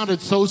probably sounded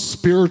so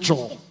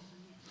spiritual?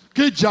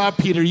 Good job,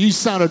 Peter. You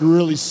sounded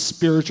really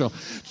spiritual.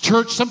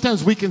 Church,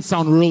 sometimes we can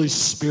sound really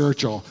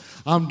spiritual.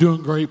 I'm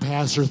doing great,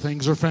 Pastor.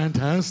 Things are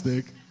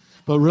fantastic.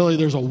 But really,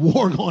 there's a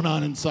war going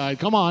on inside.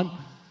 Come on.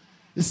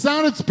 It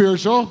sounded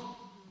spiritual.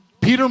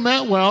 Peter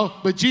meant well,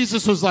 but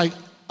Jesus was like,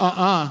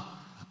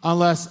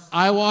 unless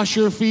I wash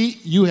your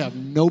feet, you have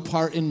no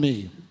part in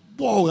me.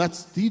 Whoa,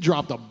 he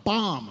dropped a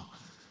bomb.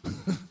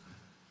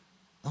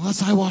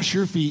 Unless I wash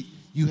your feet,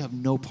 you have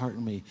no part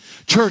in me.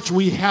 Church,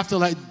 we have to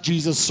let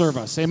Jesus serve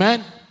us.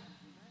 Amen?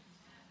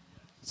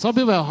 Some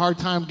people have a hard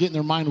time getting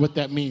their mind what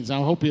that means. I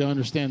hope you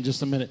understand in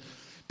just a minute.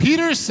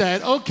 Peter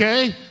said,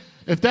 okay,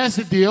 if that's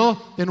the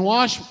deal, then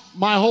wash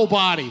my whole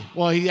body.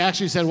 Well, he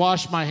actually said,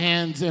 wash my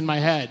hands and my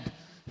head.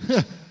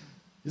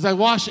 He's like,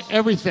 wash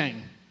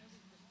everything.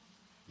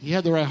 He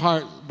had the right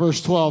heart.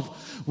 Verse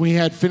 12, when he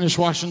had finished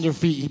washing their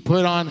feet, he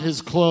put on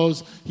his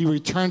clothes. He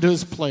returned to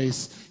his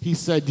place. He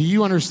said, do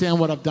you understand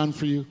what I've done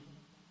for you?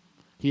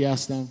 He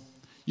asked them.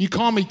 You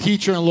call me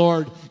teacher and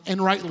Lord,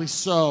 and rightly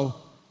so.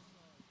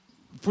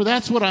 For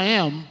that's what I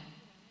am.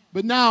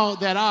 But now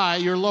that I,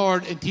 your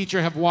Lord and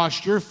teacher, have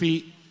washed your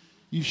feet,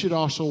 you should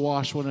also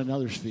wash one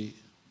another's feet.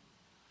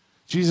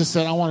 Jesus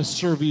said, I want to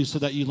serve you so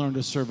that you learn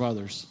to serve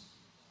others.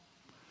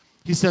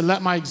 He said,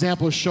 let my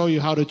example show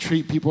you how to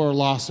treat people who are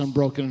lost and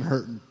broken and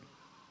hurting.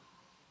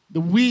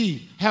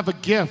 We have a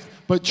gift,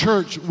 but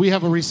church, we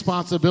have a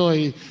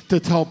responsibility to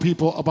tell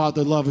people about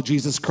the love of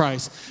Jesus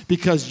Christ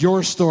because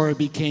your story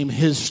became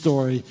his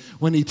story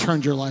when he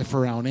turned your life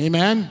around.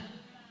 Amen?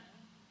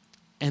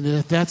 And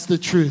if that's the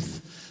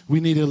truth, we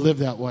need to live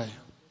that way.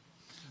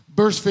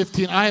 Verse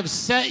 15, I have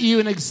set you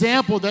an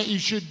example that you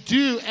should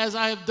do as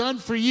I have done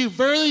for you.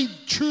 Very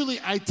truly,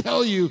 I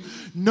tell you,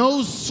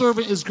 no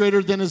servant is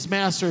greater than his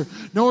master,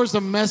 nor is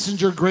a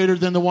messenger greater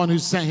than the one who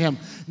sent him.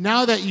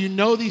 Now that you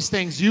know these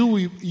things, you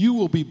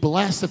will be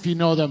blessed if you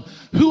know them.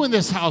 Who in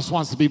this house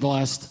wants to be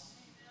blessed?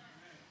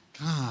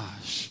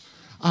 Gosh,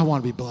 I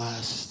want to be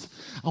blessed.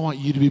 I want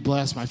you to be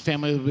blessed, my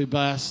family to be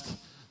blessed,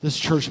 this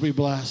church to be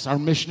blessed, our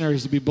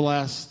missionaries to be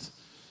blessed.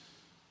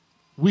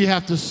 We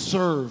have to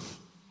serve.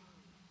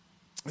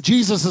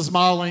 Jesus is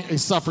modeling a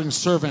suffering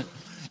servant.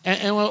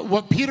 And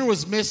what Peter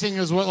was missing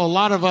is what a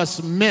lot of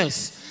us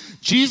miss.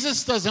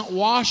 Jesus doesn't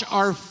wash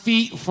our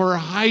feet for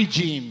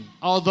hygiene,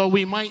 although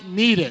we might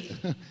need it.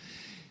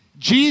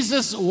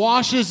 Jesus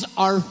washes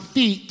our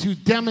feet to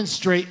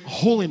demonstrate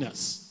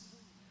holiness.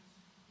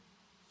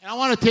 And I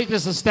want to take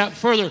this a step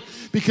further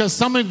because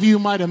some of you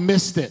might have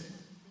missed it.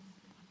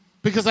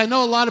 Because I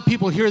know a lot of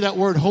people hear that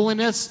word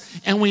holiness,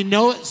 and we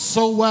know it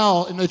so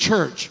well in the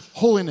church.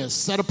 Holiness,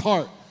 set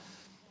apart.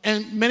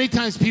 And many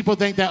times people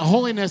think that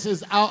holiness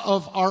is out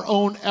of our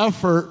own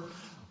effort,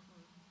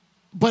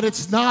 but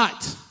it's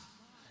not.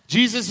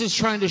 Jesus is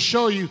trying to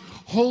show you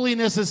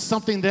holiness is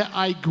something that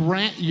I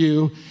grant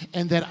you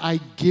and that I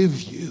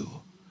give you.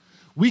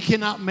 We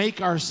cannot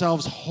make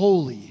ourselves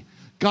holy.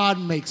 God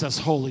makes us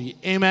holy.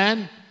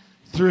 Amen?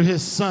 Through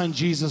his son,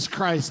 Jesus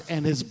Christ,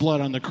 and his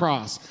blood on the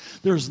cross.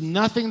 There's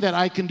nothing that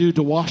I can do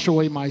to wash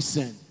away my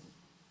sin.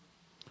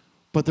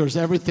 But there's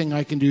everything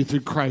I can do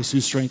through Christ who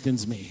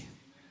strengthens me.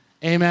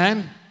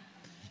 Amen?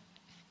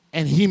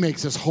 And he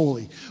makes us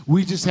holy.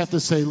 We just have to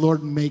say,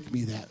 Lord, make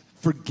me that.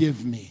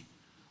 Forgive me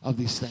of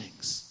these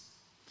things.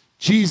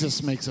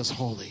 Jesus makes us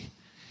holy.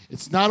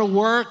 It's not a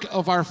work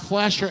of our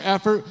flesh or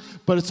effort,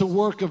 but it's a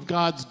work of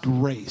God's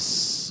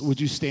grace.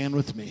 Would you stand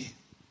with me?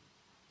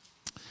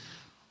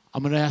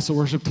 I'm going to ask the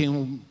worship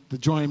team to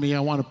join me. I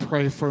want to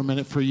pray for a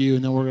minute for you,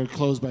 and then we're going to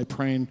close by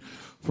praying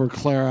for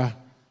Clara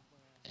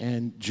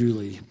and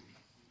Julie.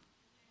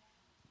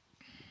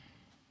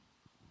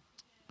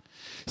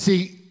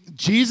 See,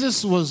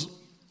 Jesus was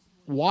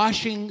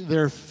washing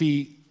their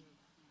feet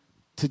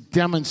to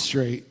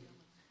demonstrate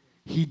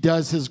he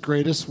does his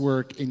greatest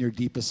work in your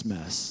deepest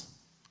mess.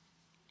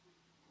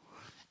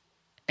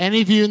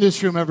 Any of you in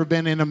this room ever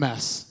been in a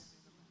mess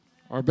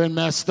or been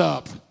messed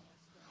up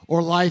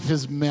or life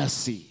is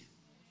messy?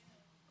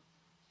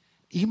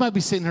 You might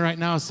be sitting here right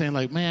now saying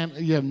like, man,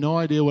 you have no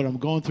idea what I'm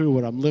going through,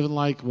 what I'm living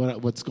like,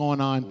 what's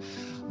going on.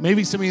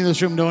 Maybe some of you in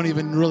this room don't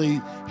even really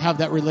have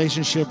that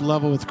relationship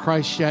level with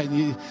Christ yet. And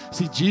you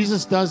see,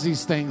 Jesus does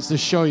these things to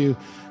show you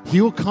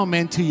he will come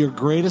into your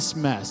greatest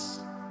mess.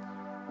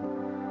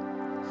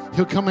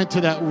 He'll come into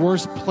that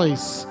worst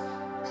place,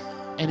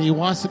 and he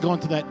wants to go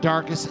into that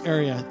darkest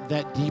area,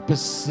 that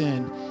deepest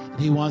sin, and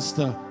he wants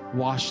to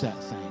wash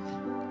that thing.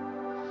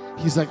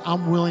 He's like,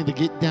 I'm willing to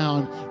get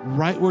down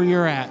right where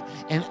you're at,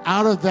 and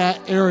out of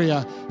that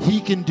area, he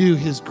can do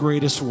his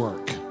greatest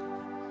work.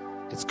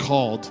 It's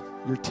called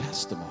your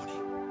testimony.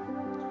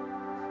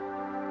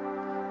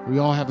 We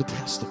all have a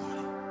testimony.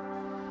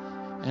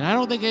 And I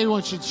don't think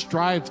anyone should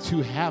strive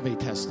to have a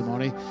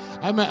testimony.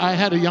 I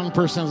had a young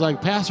person who was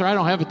like, Pastor, I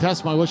don't have a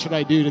testimony. What should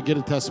I do to get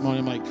a testimony?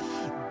 I'm like,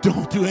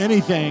 don't do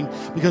anything,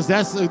 because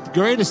that's the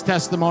greatest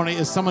testimony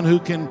is someone who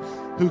can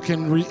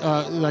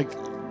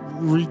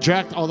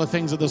reject all the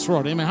things of this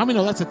world. Amen. How many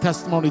know that's a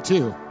testimony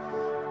too?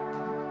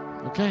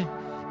 Okay.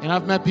 And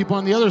I've met people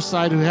on the other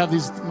side who have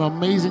these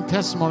amazing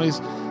testimonies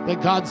that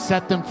God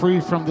set them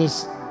free from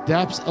this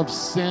depths of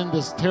sin,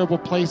 this terrible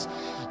place,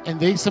 and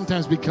they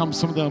sometimes become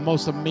some of the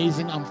most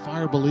amazing on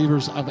fire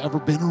believers I've ever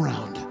been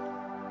around.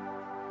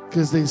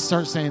 Because they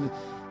start saying,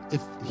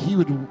 if he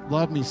would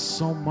love me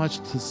so much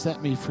to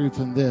set me free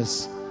from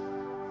this,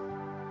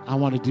 I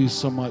want to do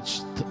so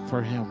much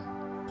for him.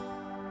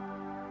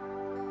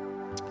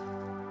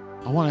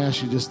 I want to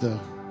ask you just to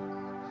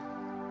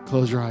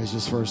close your eyes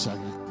just for a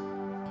second.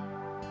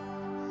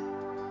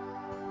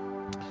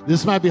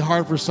 This might be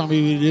hard for some of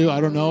you to do, I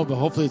don't know, but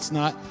hopefully it's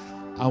not.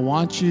 I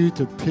want you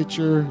to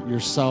picture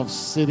yourself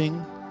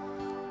sitting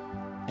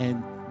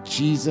and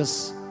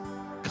Jesus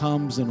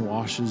comes and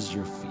washes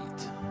your feet.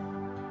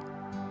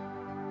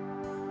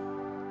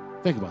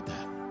 Think about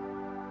that.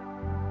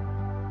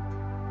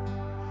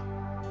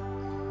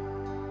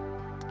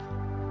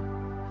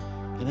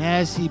 And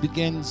as he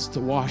begins to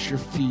wash your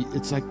feet,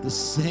 it's like the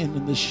sin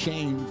and the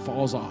shame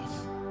falls off.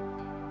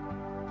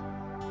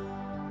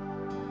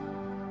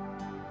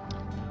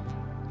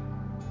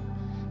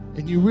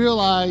 And you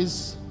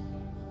realize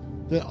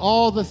that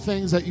all the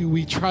things that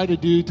we try to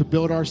do to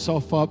build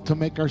ourselves up, to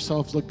make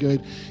ourselves look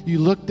good, you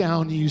look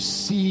down and you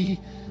see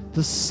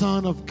the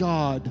Son of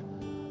God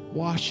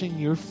washing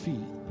your feet.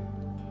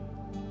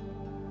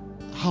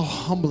 How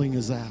humbling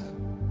is that?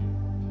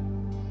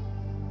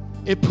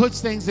 It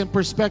puts things in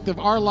perspective.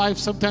 Our life,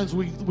 sometimes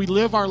we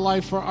live our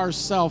life for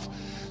ourselves.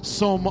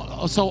 So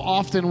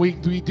often we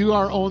do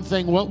our own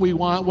thing, what we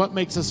want, what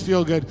makes us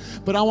feel good.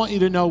 But I want you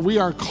to know we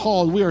are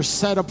called, we are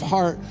set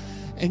apart.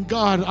 And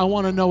God, I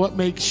want to know what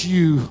makes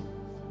you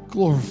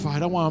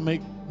glorified. I want to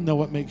know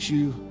what makes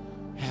you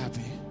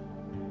happy.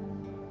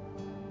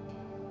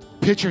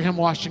 Picture him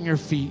washing your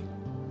feet.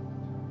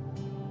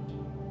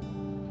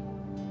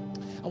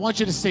 I want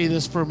you to say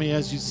this for me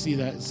as you see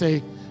that.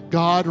 Say,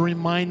 God,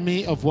 remind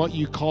me of what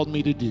you called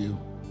me to do.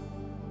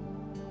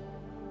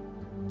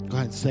 Go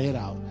ahead and say it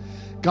out.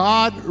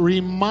 God,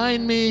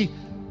 remind me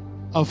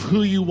of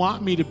who you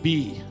want me to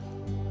be.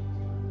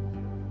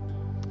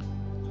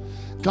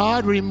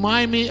 God,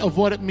 remind me of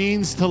what it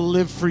means to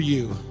live for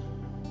you.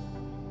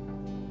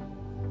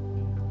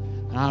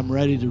 I'm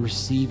ready to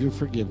receive your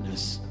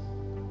forgiveness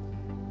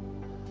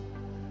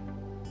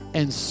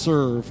and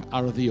serve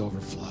out of the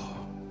overflow.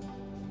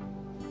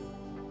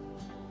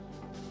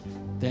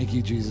 Thank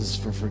you, Jesus,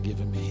 for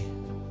forgiving me.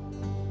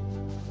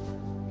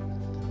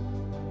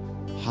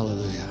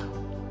 Hallelujah.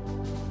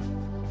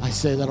 I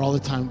say that all the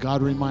time.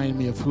 God, remind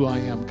me of who I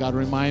am. God,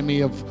 remind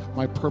me of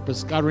my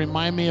purpose. God,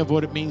 remind me of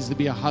what it means to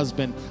be a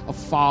husband, a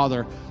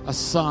father, a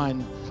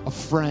son, a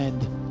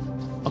friend,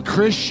 a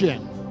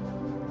Christian.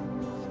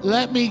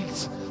 Let me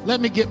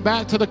get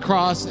back to the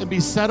cross and be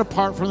set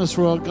apart from this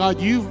world. God,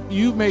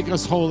 you make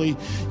us holy.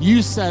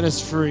 You set us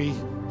free.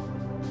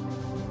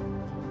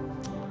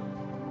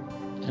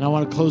 And I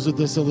want to close with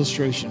this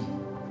illustration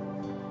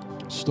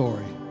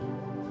story.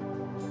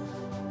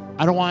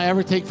 I don't want to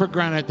ever take for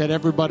granted that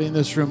everybody in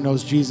this room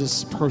knows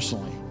Jesus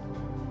personally.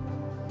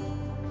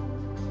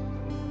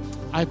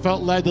 I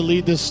felt led to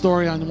lead this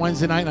story on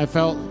Wednesday night, and I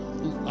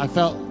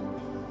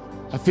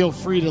feel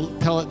free to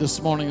tell it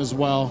this morning as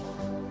well.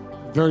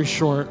 Very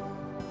short.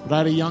 But I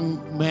had a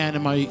young man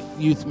in my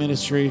youth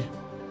ministry.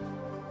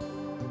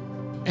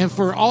 And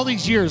for all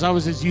these years, I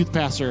was his youth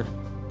pastor.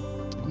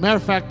 Matter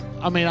of fact,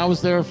 I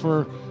was there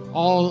for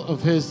all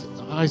of his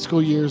high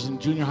school years and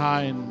junior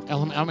high and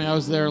elementary. I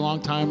was there a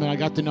long time, and I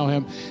got to know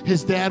him.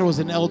 His dad was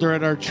an elder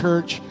at our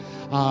church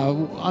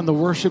on the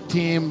worship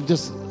team,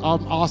 just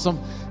awesome.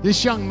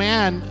 This young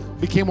man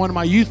became one of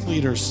my youth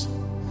leaders.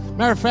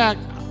 Matter of fact,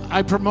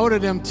 I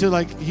promoted him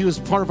to, he was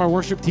part of our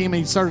worship team,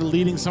 and he started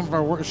leading some of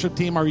our worship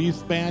team, our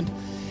youth band,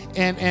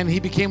 and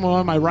he became one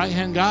of my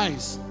right-hand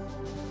guys.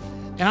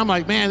 And I'm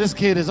like, man, this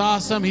kid is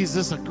awesome. He's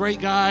just a great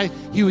guy.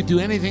 He would do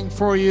anything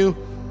for you.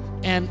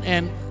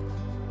 And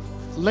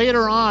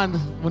later on,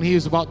 when he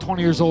was about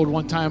 20 years old,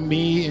 one time,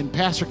 me and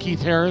Pastor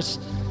Keith Harris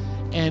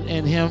and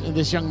him and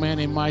this young man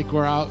named Mike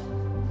were out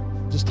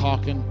just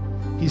talking.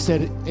 He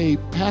said, hey,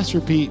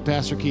 Pastor Pete,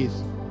 Pastor Keith,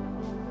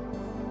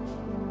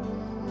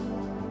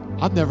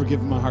 I've never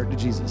given my heart to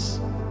Jesus.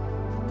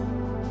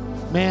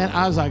 Man,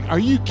 I was like, are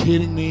you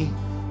kidding me?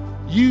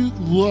 You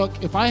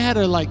look, if I had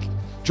to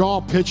draw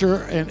a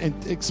picture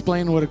and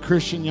explain what a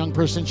Christian young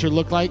person should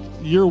look like,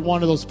 you're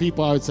one of those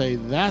people I would say,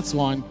 that's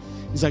one.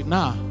 He's like,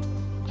 nah,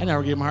 I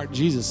never gave my heart to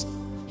Jesus.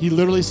 He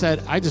literally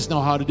said, I just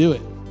know how to do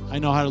it. I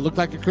know how to look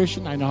like a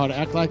Christian. I know how to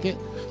act like it.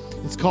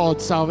 It's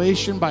called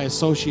salvation by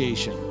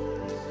association.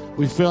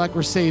 We feel like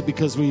we're saved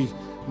because we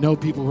know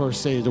people who are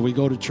saved or we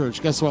go to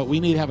church. Guess what? We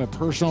need to have a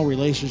personal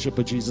relationship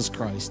with Jesus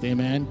Christ.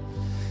 Amen?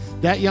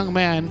 That young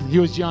man, he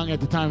was young at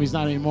the time. He's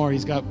not anymore.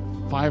 He's got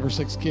 5 or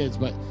 6 kids,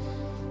 but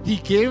he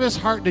gave his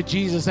heart to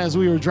Jesus as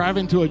we were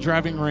driving to a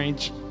driving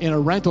range in a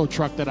rental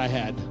truck that I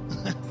had.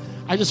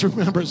 I just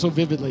remember it so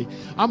vividly.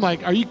 I'm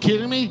like, are you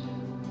kidding me?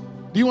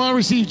 Do you want to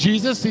receive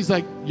Jesus? He's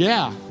like,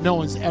 yeah. No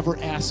one's ever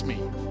asked me.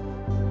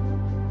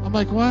 I'm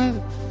like, what?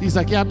 He's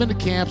like, yeah, I've been to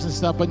camps and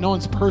stuff, but no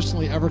one's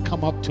personally ever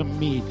come up to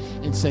me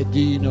and said, do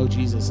you know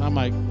Jesus? I'm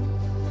like,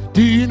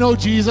 do you know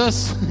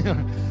Jesus?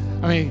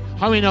 I mean,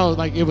 how many know,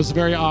 like, it was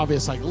very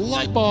obvious, like,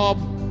 light bulb,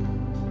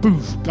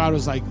 boof. God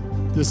was like,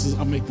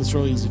 I'll make this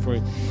real easy for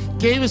you.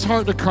 Gave his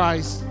heart to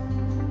Christ,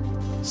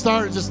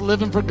 started just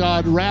living for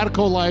God,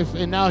 radical life,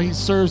 and now he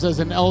serves as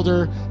an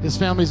elder. His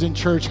family's in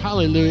church.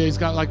 Hallelujah. He's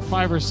got like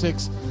 5 or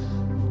 6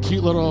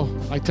 cute little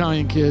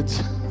Italian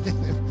kids.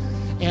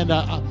 And,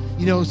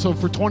 so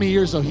for 20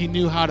 years, though, he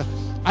knew how to.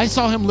 I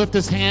saw him lift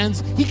his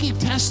hands. He gave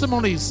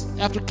testimonies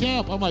after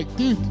camp. I'm like,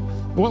 dude,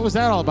 what was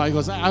that all about? He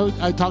goes,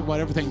 I talk about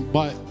everything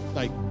but,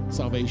 like,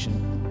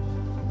 salvation.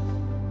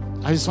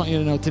 I just want you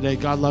to know today,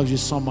 God loves you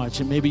so much.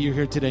 And maybe you're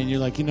here today and you're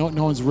like, you know what?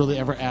 No one's really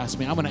ever asked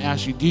me. I'm going to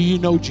ask you, do you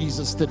know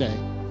Jesus today?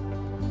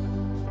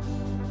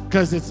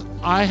 Because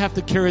I have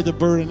to carry the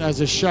burden as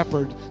a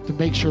shepherd to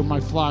make sure my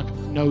flock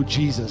know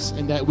Jesus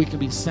and that we can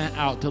be sent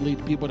out to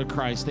lead people to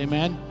Christ.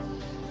 Amen?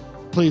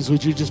 Please,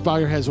 would you just bow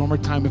your heads one more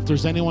time? If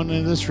there's anyone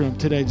in this room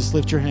today, just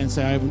lift your hand and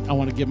say, I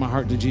want to give my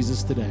heart to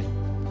Jesus today.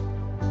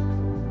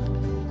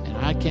 And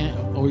I can't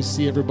always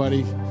see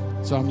everybody,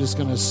 so I'm just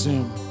going to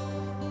assume.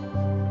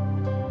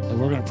 And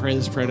we're going to pray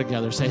this prayer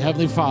together. Say,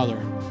 Heavenly Father,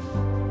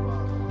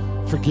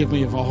 forgive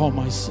me of all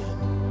my sin.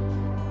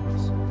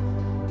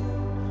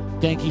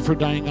 Thank you for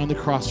dying on the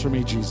cross for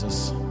me,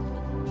 Jesus.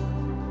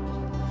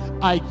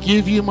 I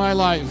give you my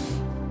life.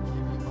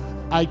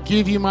 I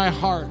give you my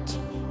heart.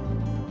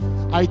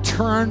 I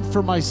turn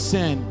from my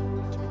sin.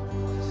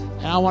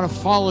 And I want to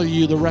follow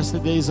you the rest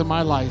of the days of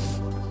my life.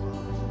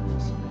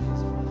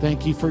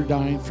 Thank you for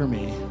dying for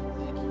me.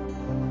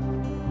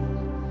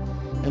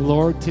 And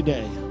Lord,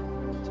 today,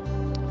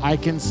 I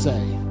can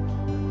say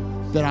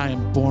that I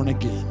am born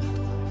again.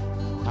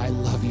 I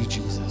love you,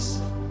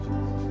 Jesus.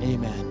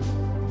 Amen.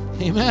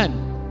 Amen.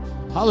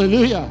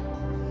 Hallelujah.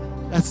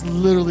 That's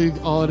literally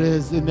all it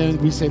is. And then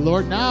we say,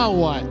 Lord, now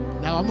what?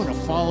 Now I'm going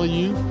to follow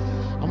you.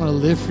 I'm going to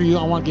live for you.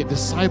 I want to get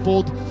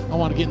discipled. I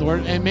want to get in the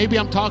Word. And maybe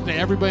I'm talking to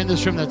everybody in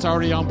this room that's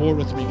already on board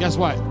with me. Guess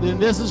what? Then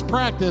this is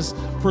practice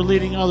for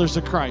leading others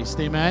to Christ.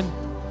 Amen.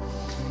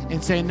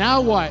 And say,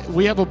 now what?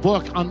 We have a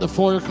book on the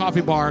foyer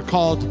coffee bar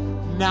called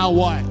Now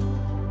What?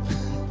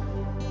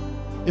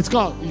 It's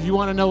called, if you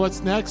want to know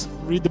what's next,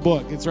 read the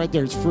book. It's right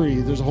there. It's free.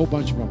 There's a whole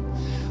bunch of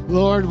them.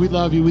 Lord, we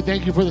love you. We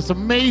thank you for this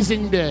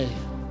amazing day.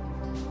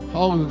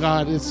 Oh,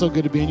 God, it's so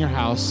good to be in your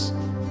house.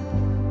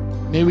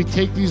 May we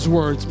take these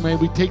words. May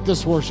we take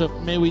this worship.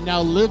 May we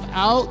now live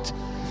out.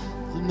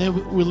 May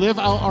we live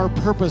out our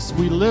purpose.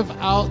 We live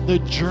out the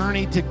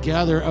journey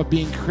together of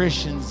being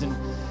Christians and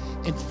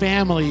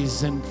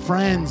families and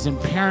friends and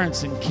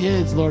parents and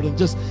kids, Lord, and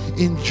just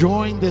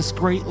enjoying this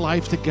great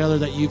life together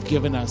that you've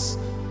given us.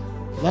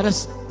 Let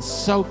us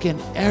soak in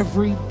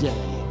every day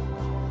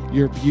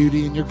your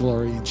beauty and your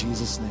glory in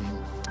Jesus' name.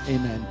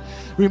 Amen.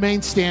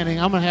 Remain standing.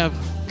 I'm going to have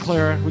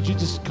Clara, would you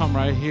just come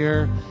right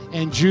here?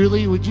 And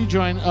Julie, would you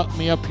join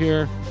me up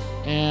here?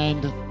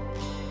 And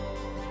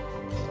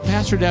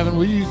Pastor Devin,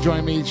 will you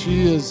join me?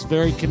 She is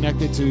very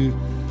connected to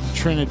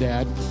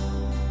Trinidad.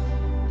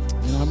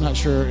 And I'm not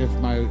sure if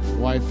my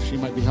wife, she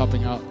might be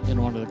helping out in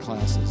one of the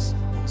classes.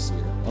 Let's see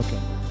her. Okay.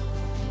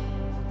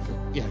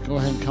 Yeah, go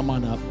ahead and come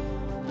on up.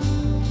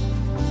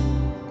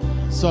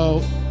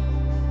 So,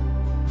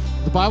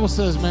 the Bible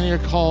says many are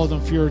called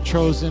and few are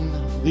chosen.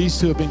 These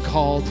two have been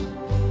called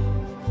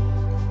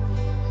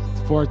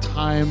for a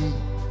time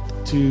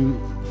to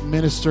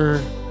minister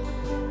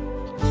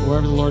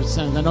wherever the Lord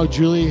sends. I know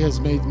Julie has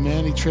made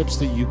many trips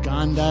to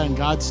Uganda, and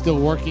God's still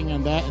working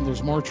on that, and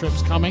there's more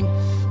trips coming.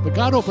 But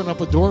God opened up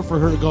a door for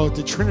her to go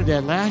to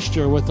Trinidad last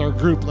year with our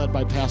group led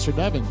by Pastor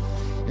Devin.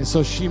 And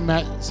so she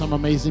met some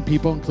amazing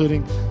people,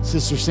 including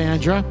Sister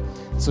Sandra.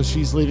 So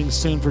she's leaving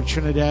soon for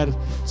Trinidad.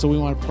 So we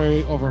want to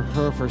pray over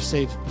her for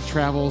safe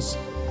travels.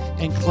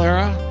 And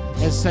Clara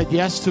has said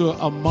yes to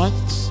a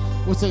month's,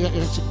 what's it,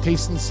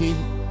 Taste and See?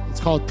 It's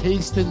called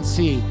Taste and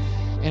See.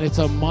 And it's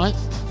a month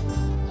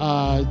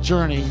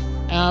journey.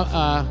 Where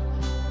are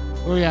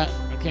you at?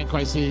 I can't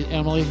quite see.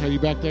 Emily, are you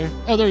back there?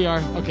 Oh, there you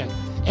are. Okay.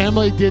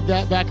 Emily did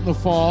that back in the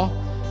fall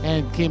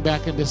and came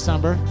back in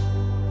December.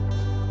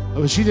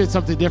 Well, she did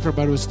something different,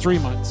 but it was 3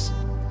 months.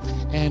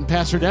 And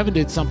Pastor Devin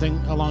did something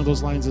along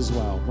those lines as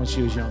well when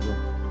she was younger.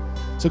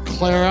 So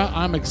Clara,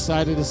 I'm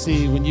excited to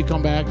see when you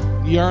come back.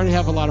 You already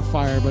have a lot of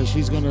fire, but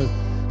she's going to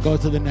go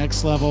to the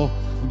next level.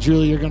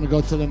 Julie, you're going to go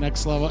to the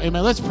next level.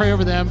 Amen. Let's pray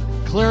over them.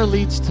 Clara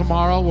leads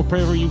tomorrow. We'll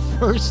pray over you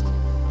first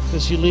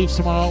because she leaves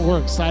tomorrow.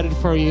 We're excited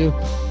for you.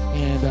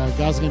 And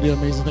God's going to do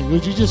amazing things.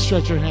 Would you just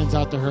stretch your hands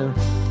out to her?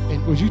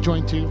 And would you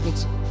join too?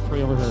 Let's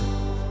pray over her.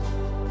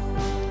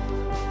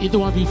 Either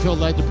one of you feel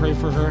led to pray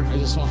for her.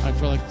 I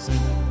feel like saying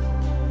that.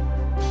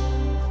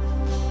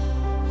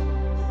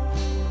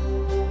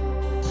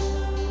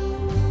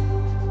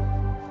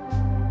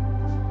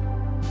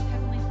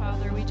 Heavenly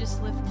Father, we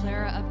just lift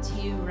Clara up to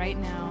you right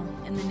now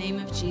in the name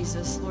of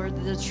Jesus, Lord,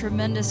 the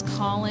tremendous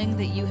calling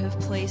that you have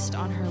placed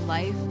on her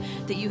life,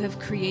 that you have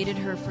created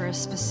her for a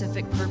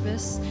specific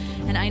purpose.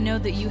 And I know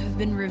that you have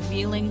been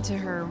revealing to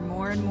her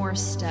more and more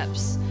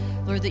steps,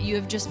 Lord, that you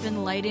have just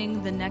been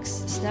lighting the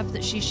next step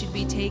that she should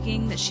be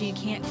taking, that she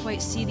can't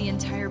quite see the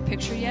entire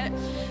picture yet,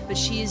 but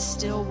she is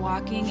still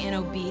walking in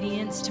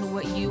obedience to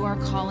what you are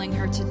calling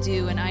her to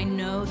do. And I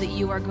know that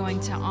you are going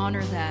to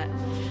honor that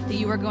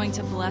you are going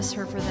to bless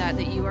her for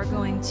that you are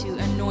going to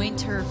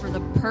anoint her for the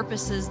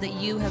purposes that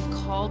you have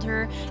called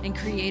her and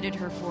created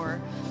her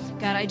for.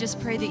 God, I just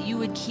pray that you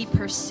would keep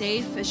her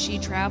safe as she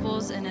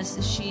travels and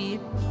as she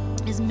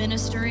is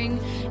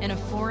ministering in a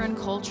foreign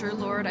culture,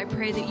 Lord. I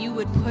pray that you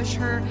would push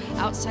her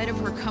outside of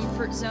her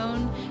comfort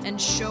zone and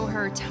show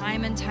her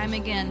time and time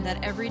again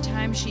that every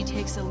time she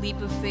takes a leap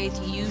of faith,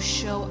 you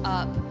show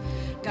up.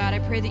 God, I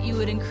pray that you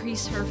would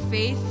increase her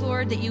faith,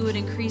 Lord, that you would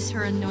increase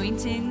her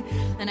anointing,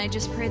 and I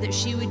just pray that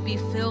she would be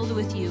filled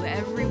with you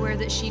everywhere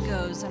that she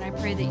goes, and I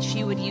pray that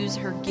she would use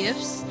her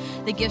gifts,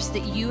 the gifts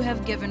that you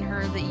have given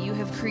her, that you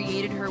have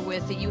created her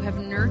with, that you have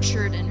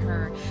nurtured in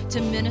her to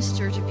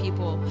minister to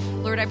people.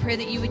 Lord, I pray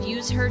that you would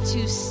use her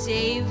to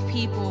save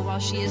people while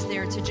she is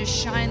there, to just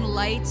shine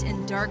light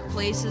in dark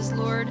places,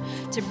 Lord,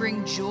 to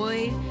bring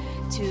joy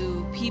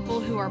to people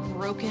who are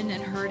broken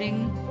and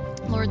hurting.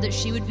 Lord, that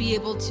she would be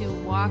able to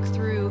walk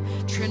through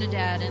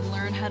Trinidad and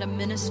learn how to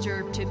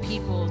minister to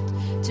people,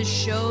 to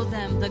show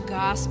them the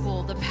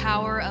gospel, the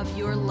power of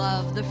your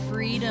love, the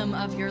freedom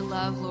of your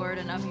love, Lord,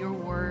 and of your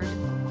word.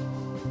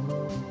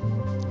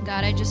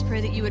 God, I just pray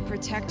that you would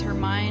protect her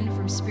mind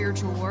from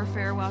spiritual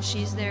warfare while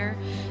she's there.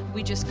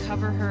 We just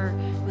cover her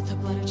with the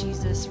blood of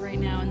Jesus right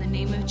now in the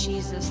name of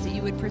Jesus, that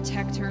you would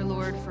protect her,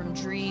 Lord, from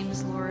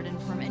dreams, Lord,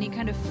 and from any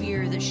kind of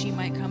fear that she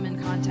might come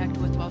in contact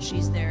with while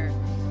she's there.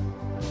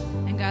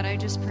 And God, I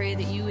just pray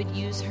that you would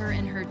use her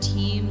and her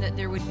team, that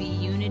there would be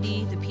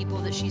unity, the people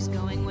that she's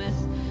going with,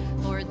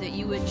 Lord, that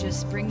you would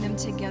just bring them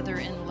together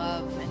in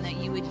love, and that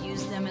you would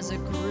use them as a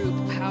group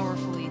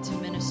powerfully to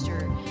minister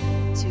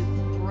to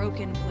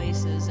broken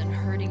places and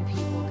hurting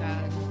people,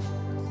 God.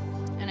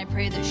 And I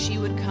pray that she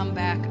would come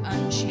back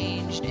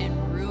unchanged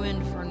and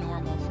ruined for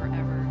normal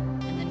forever.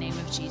 In the name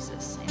of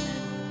Jesus,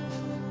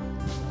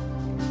 amen.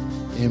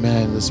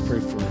 Amen. Let's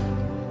pray for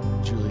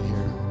Julie here.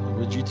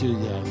 Would you two,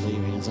 lay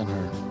your hands on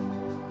her.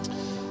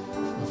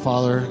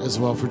 Father, as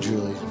well for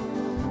Julie,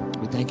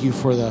 we thank you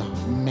for the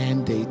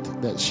mandate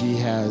that she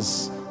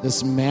has,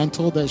 this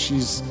mantle that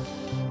she's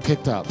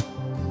picked up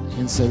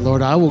and said,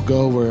 Lord, I will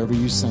go wherever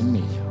you send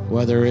me,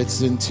 whether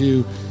it's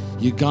into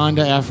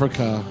Uganda,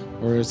 Africa,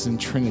 or it's in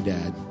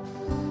Trinidad,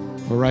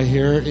 or right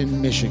here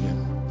in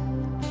Michigan,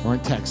 or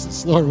in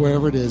Texas. Lord,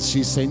 wherever it is,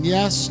 she's saying,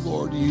 yes,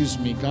 Lord, use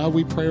me. God,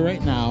 we pray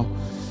right now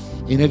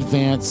in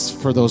advance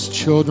for those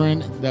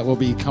children that will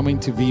be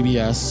coming to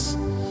VBS,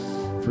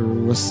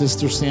 for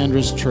Sister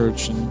Sandra's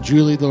church. And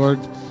Julie, Lord,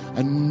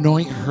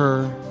 anoint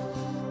her,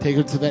 take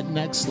her to that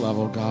next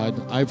level,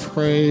 God. I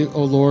pray,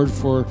 oh Lord,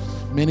 for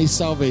many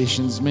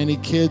salvations, many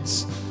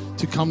kids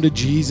to come to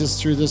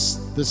Jesus through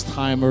this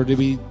time, or to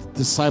be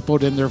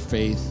discipled in their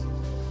faith.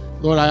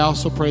 Lord, I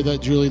also pray that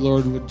Julie,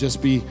 Lord, would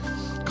just be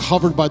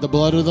covered by the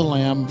blood of the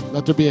Lamb.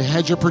 Let there be a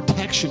hedge of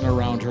protection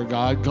around her,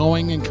 God,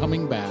 going and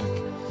coming back.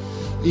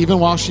 Even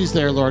while she's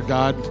there, Lord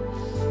God,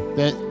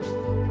 that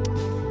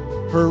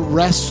her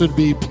rest would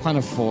be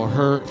plentiful,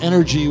 her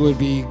energy would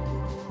be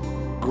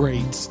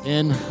great,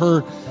 and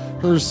her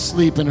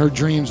sleep and her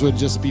dreams would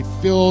just be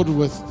filled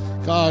with,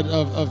 God,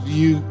 of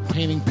you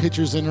painting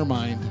pictures in her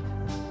mind.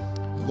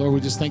 Lord, we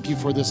just thank you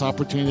for this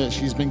opportunity that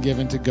she's been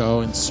given to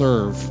go and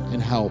serve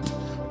and help.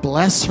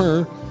 Bless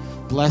her.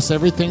 Bless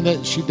everything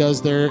that she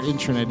does there in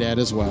Trinidad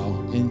as well.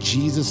 In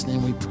Jesus'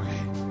 name we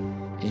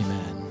pray.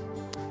 Amen.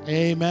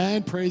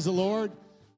 Amen. Praise the Lord.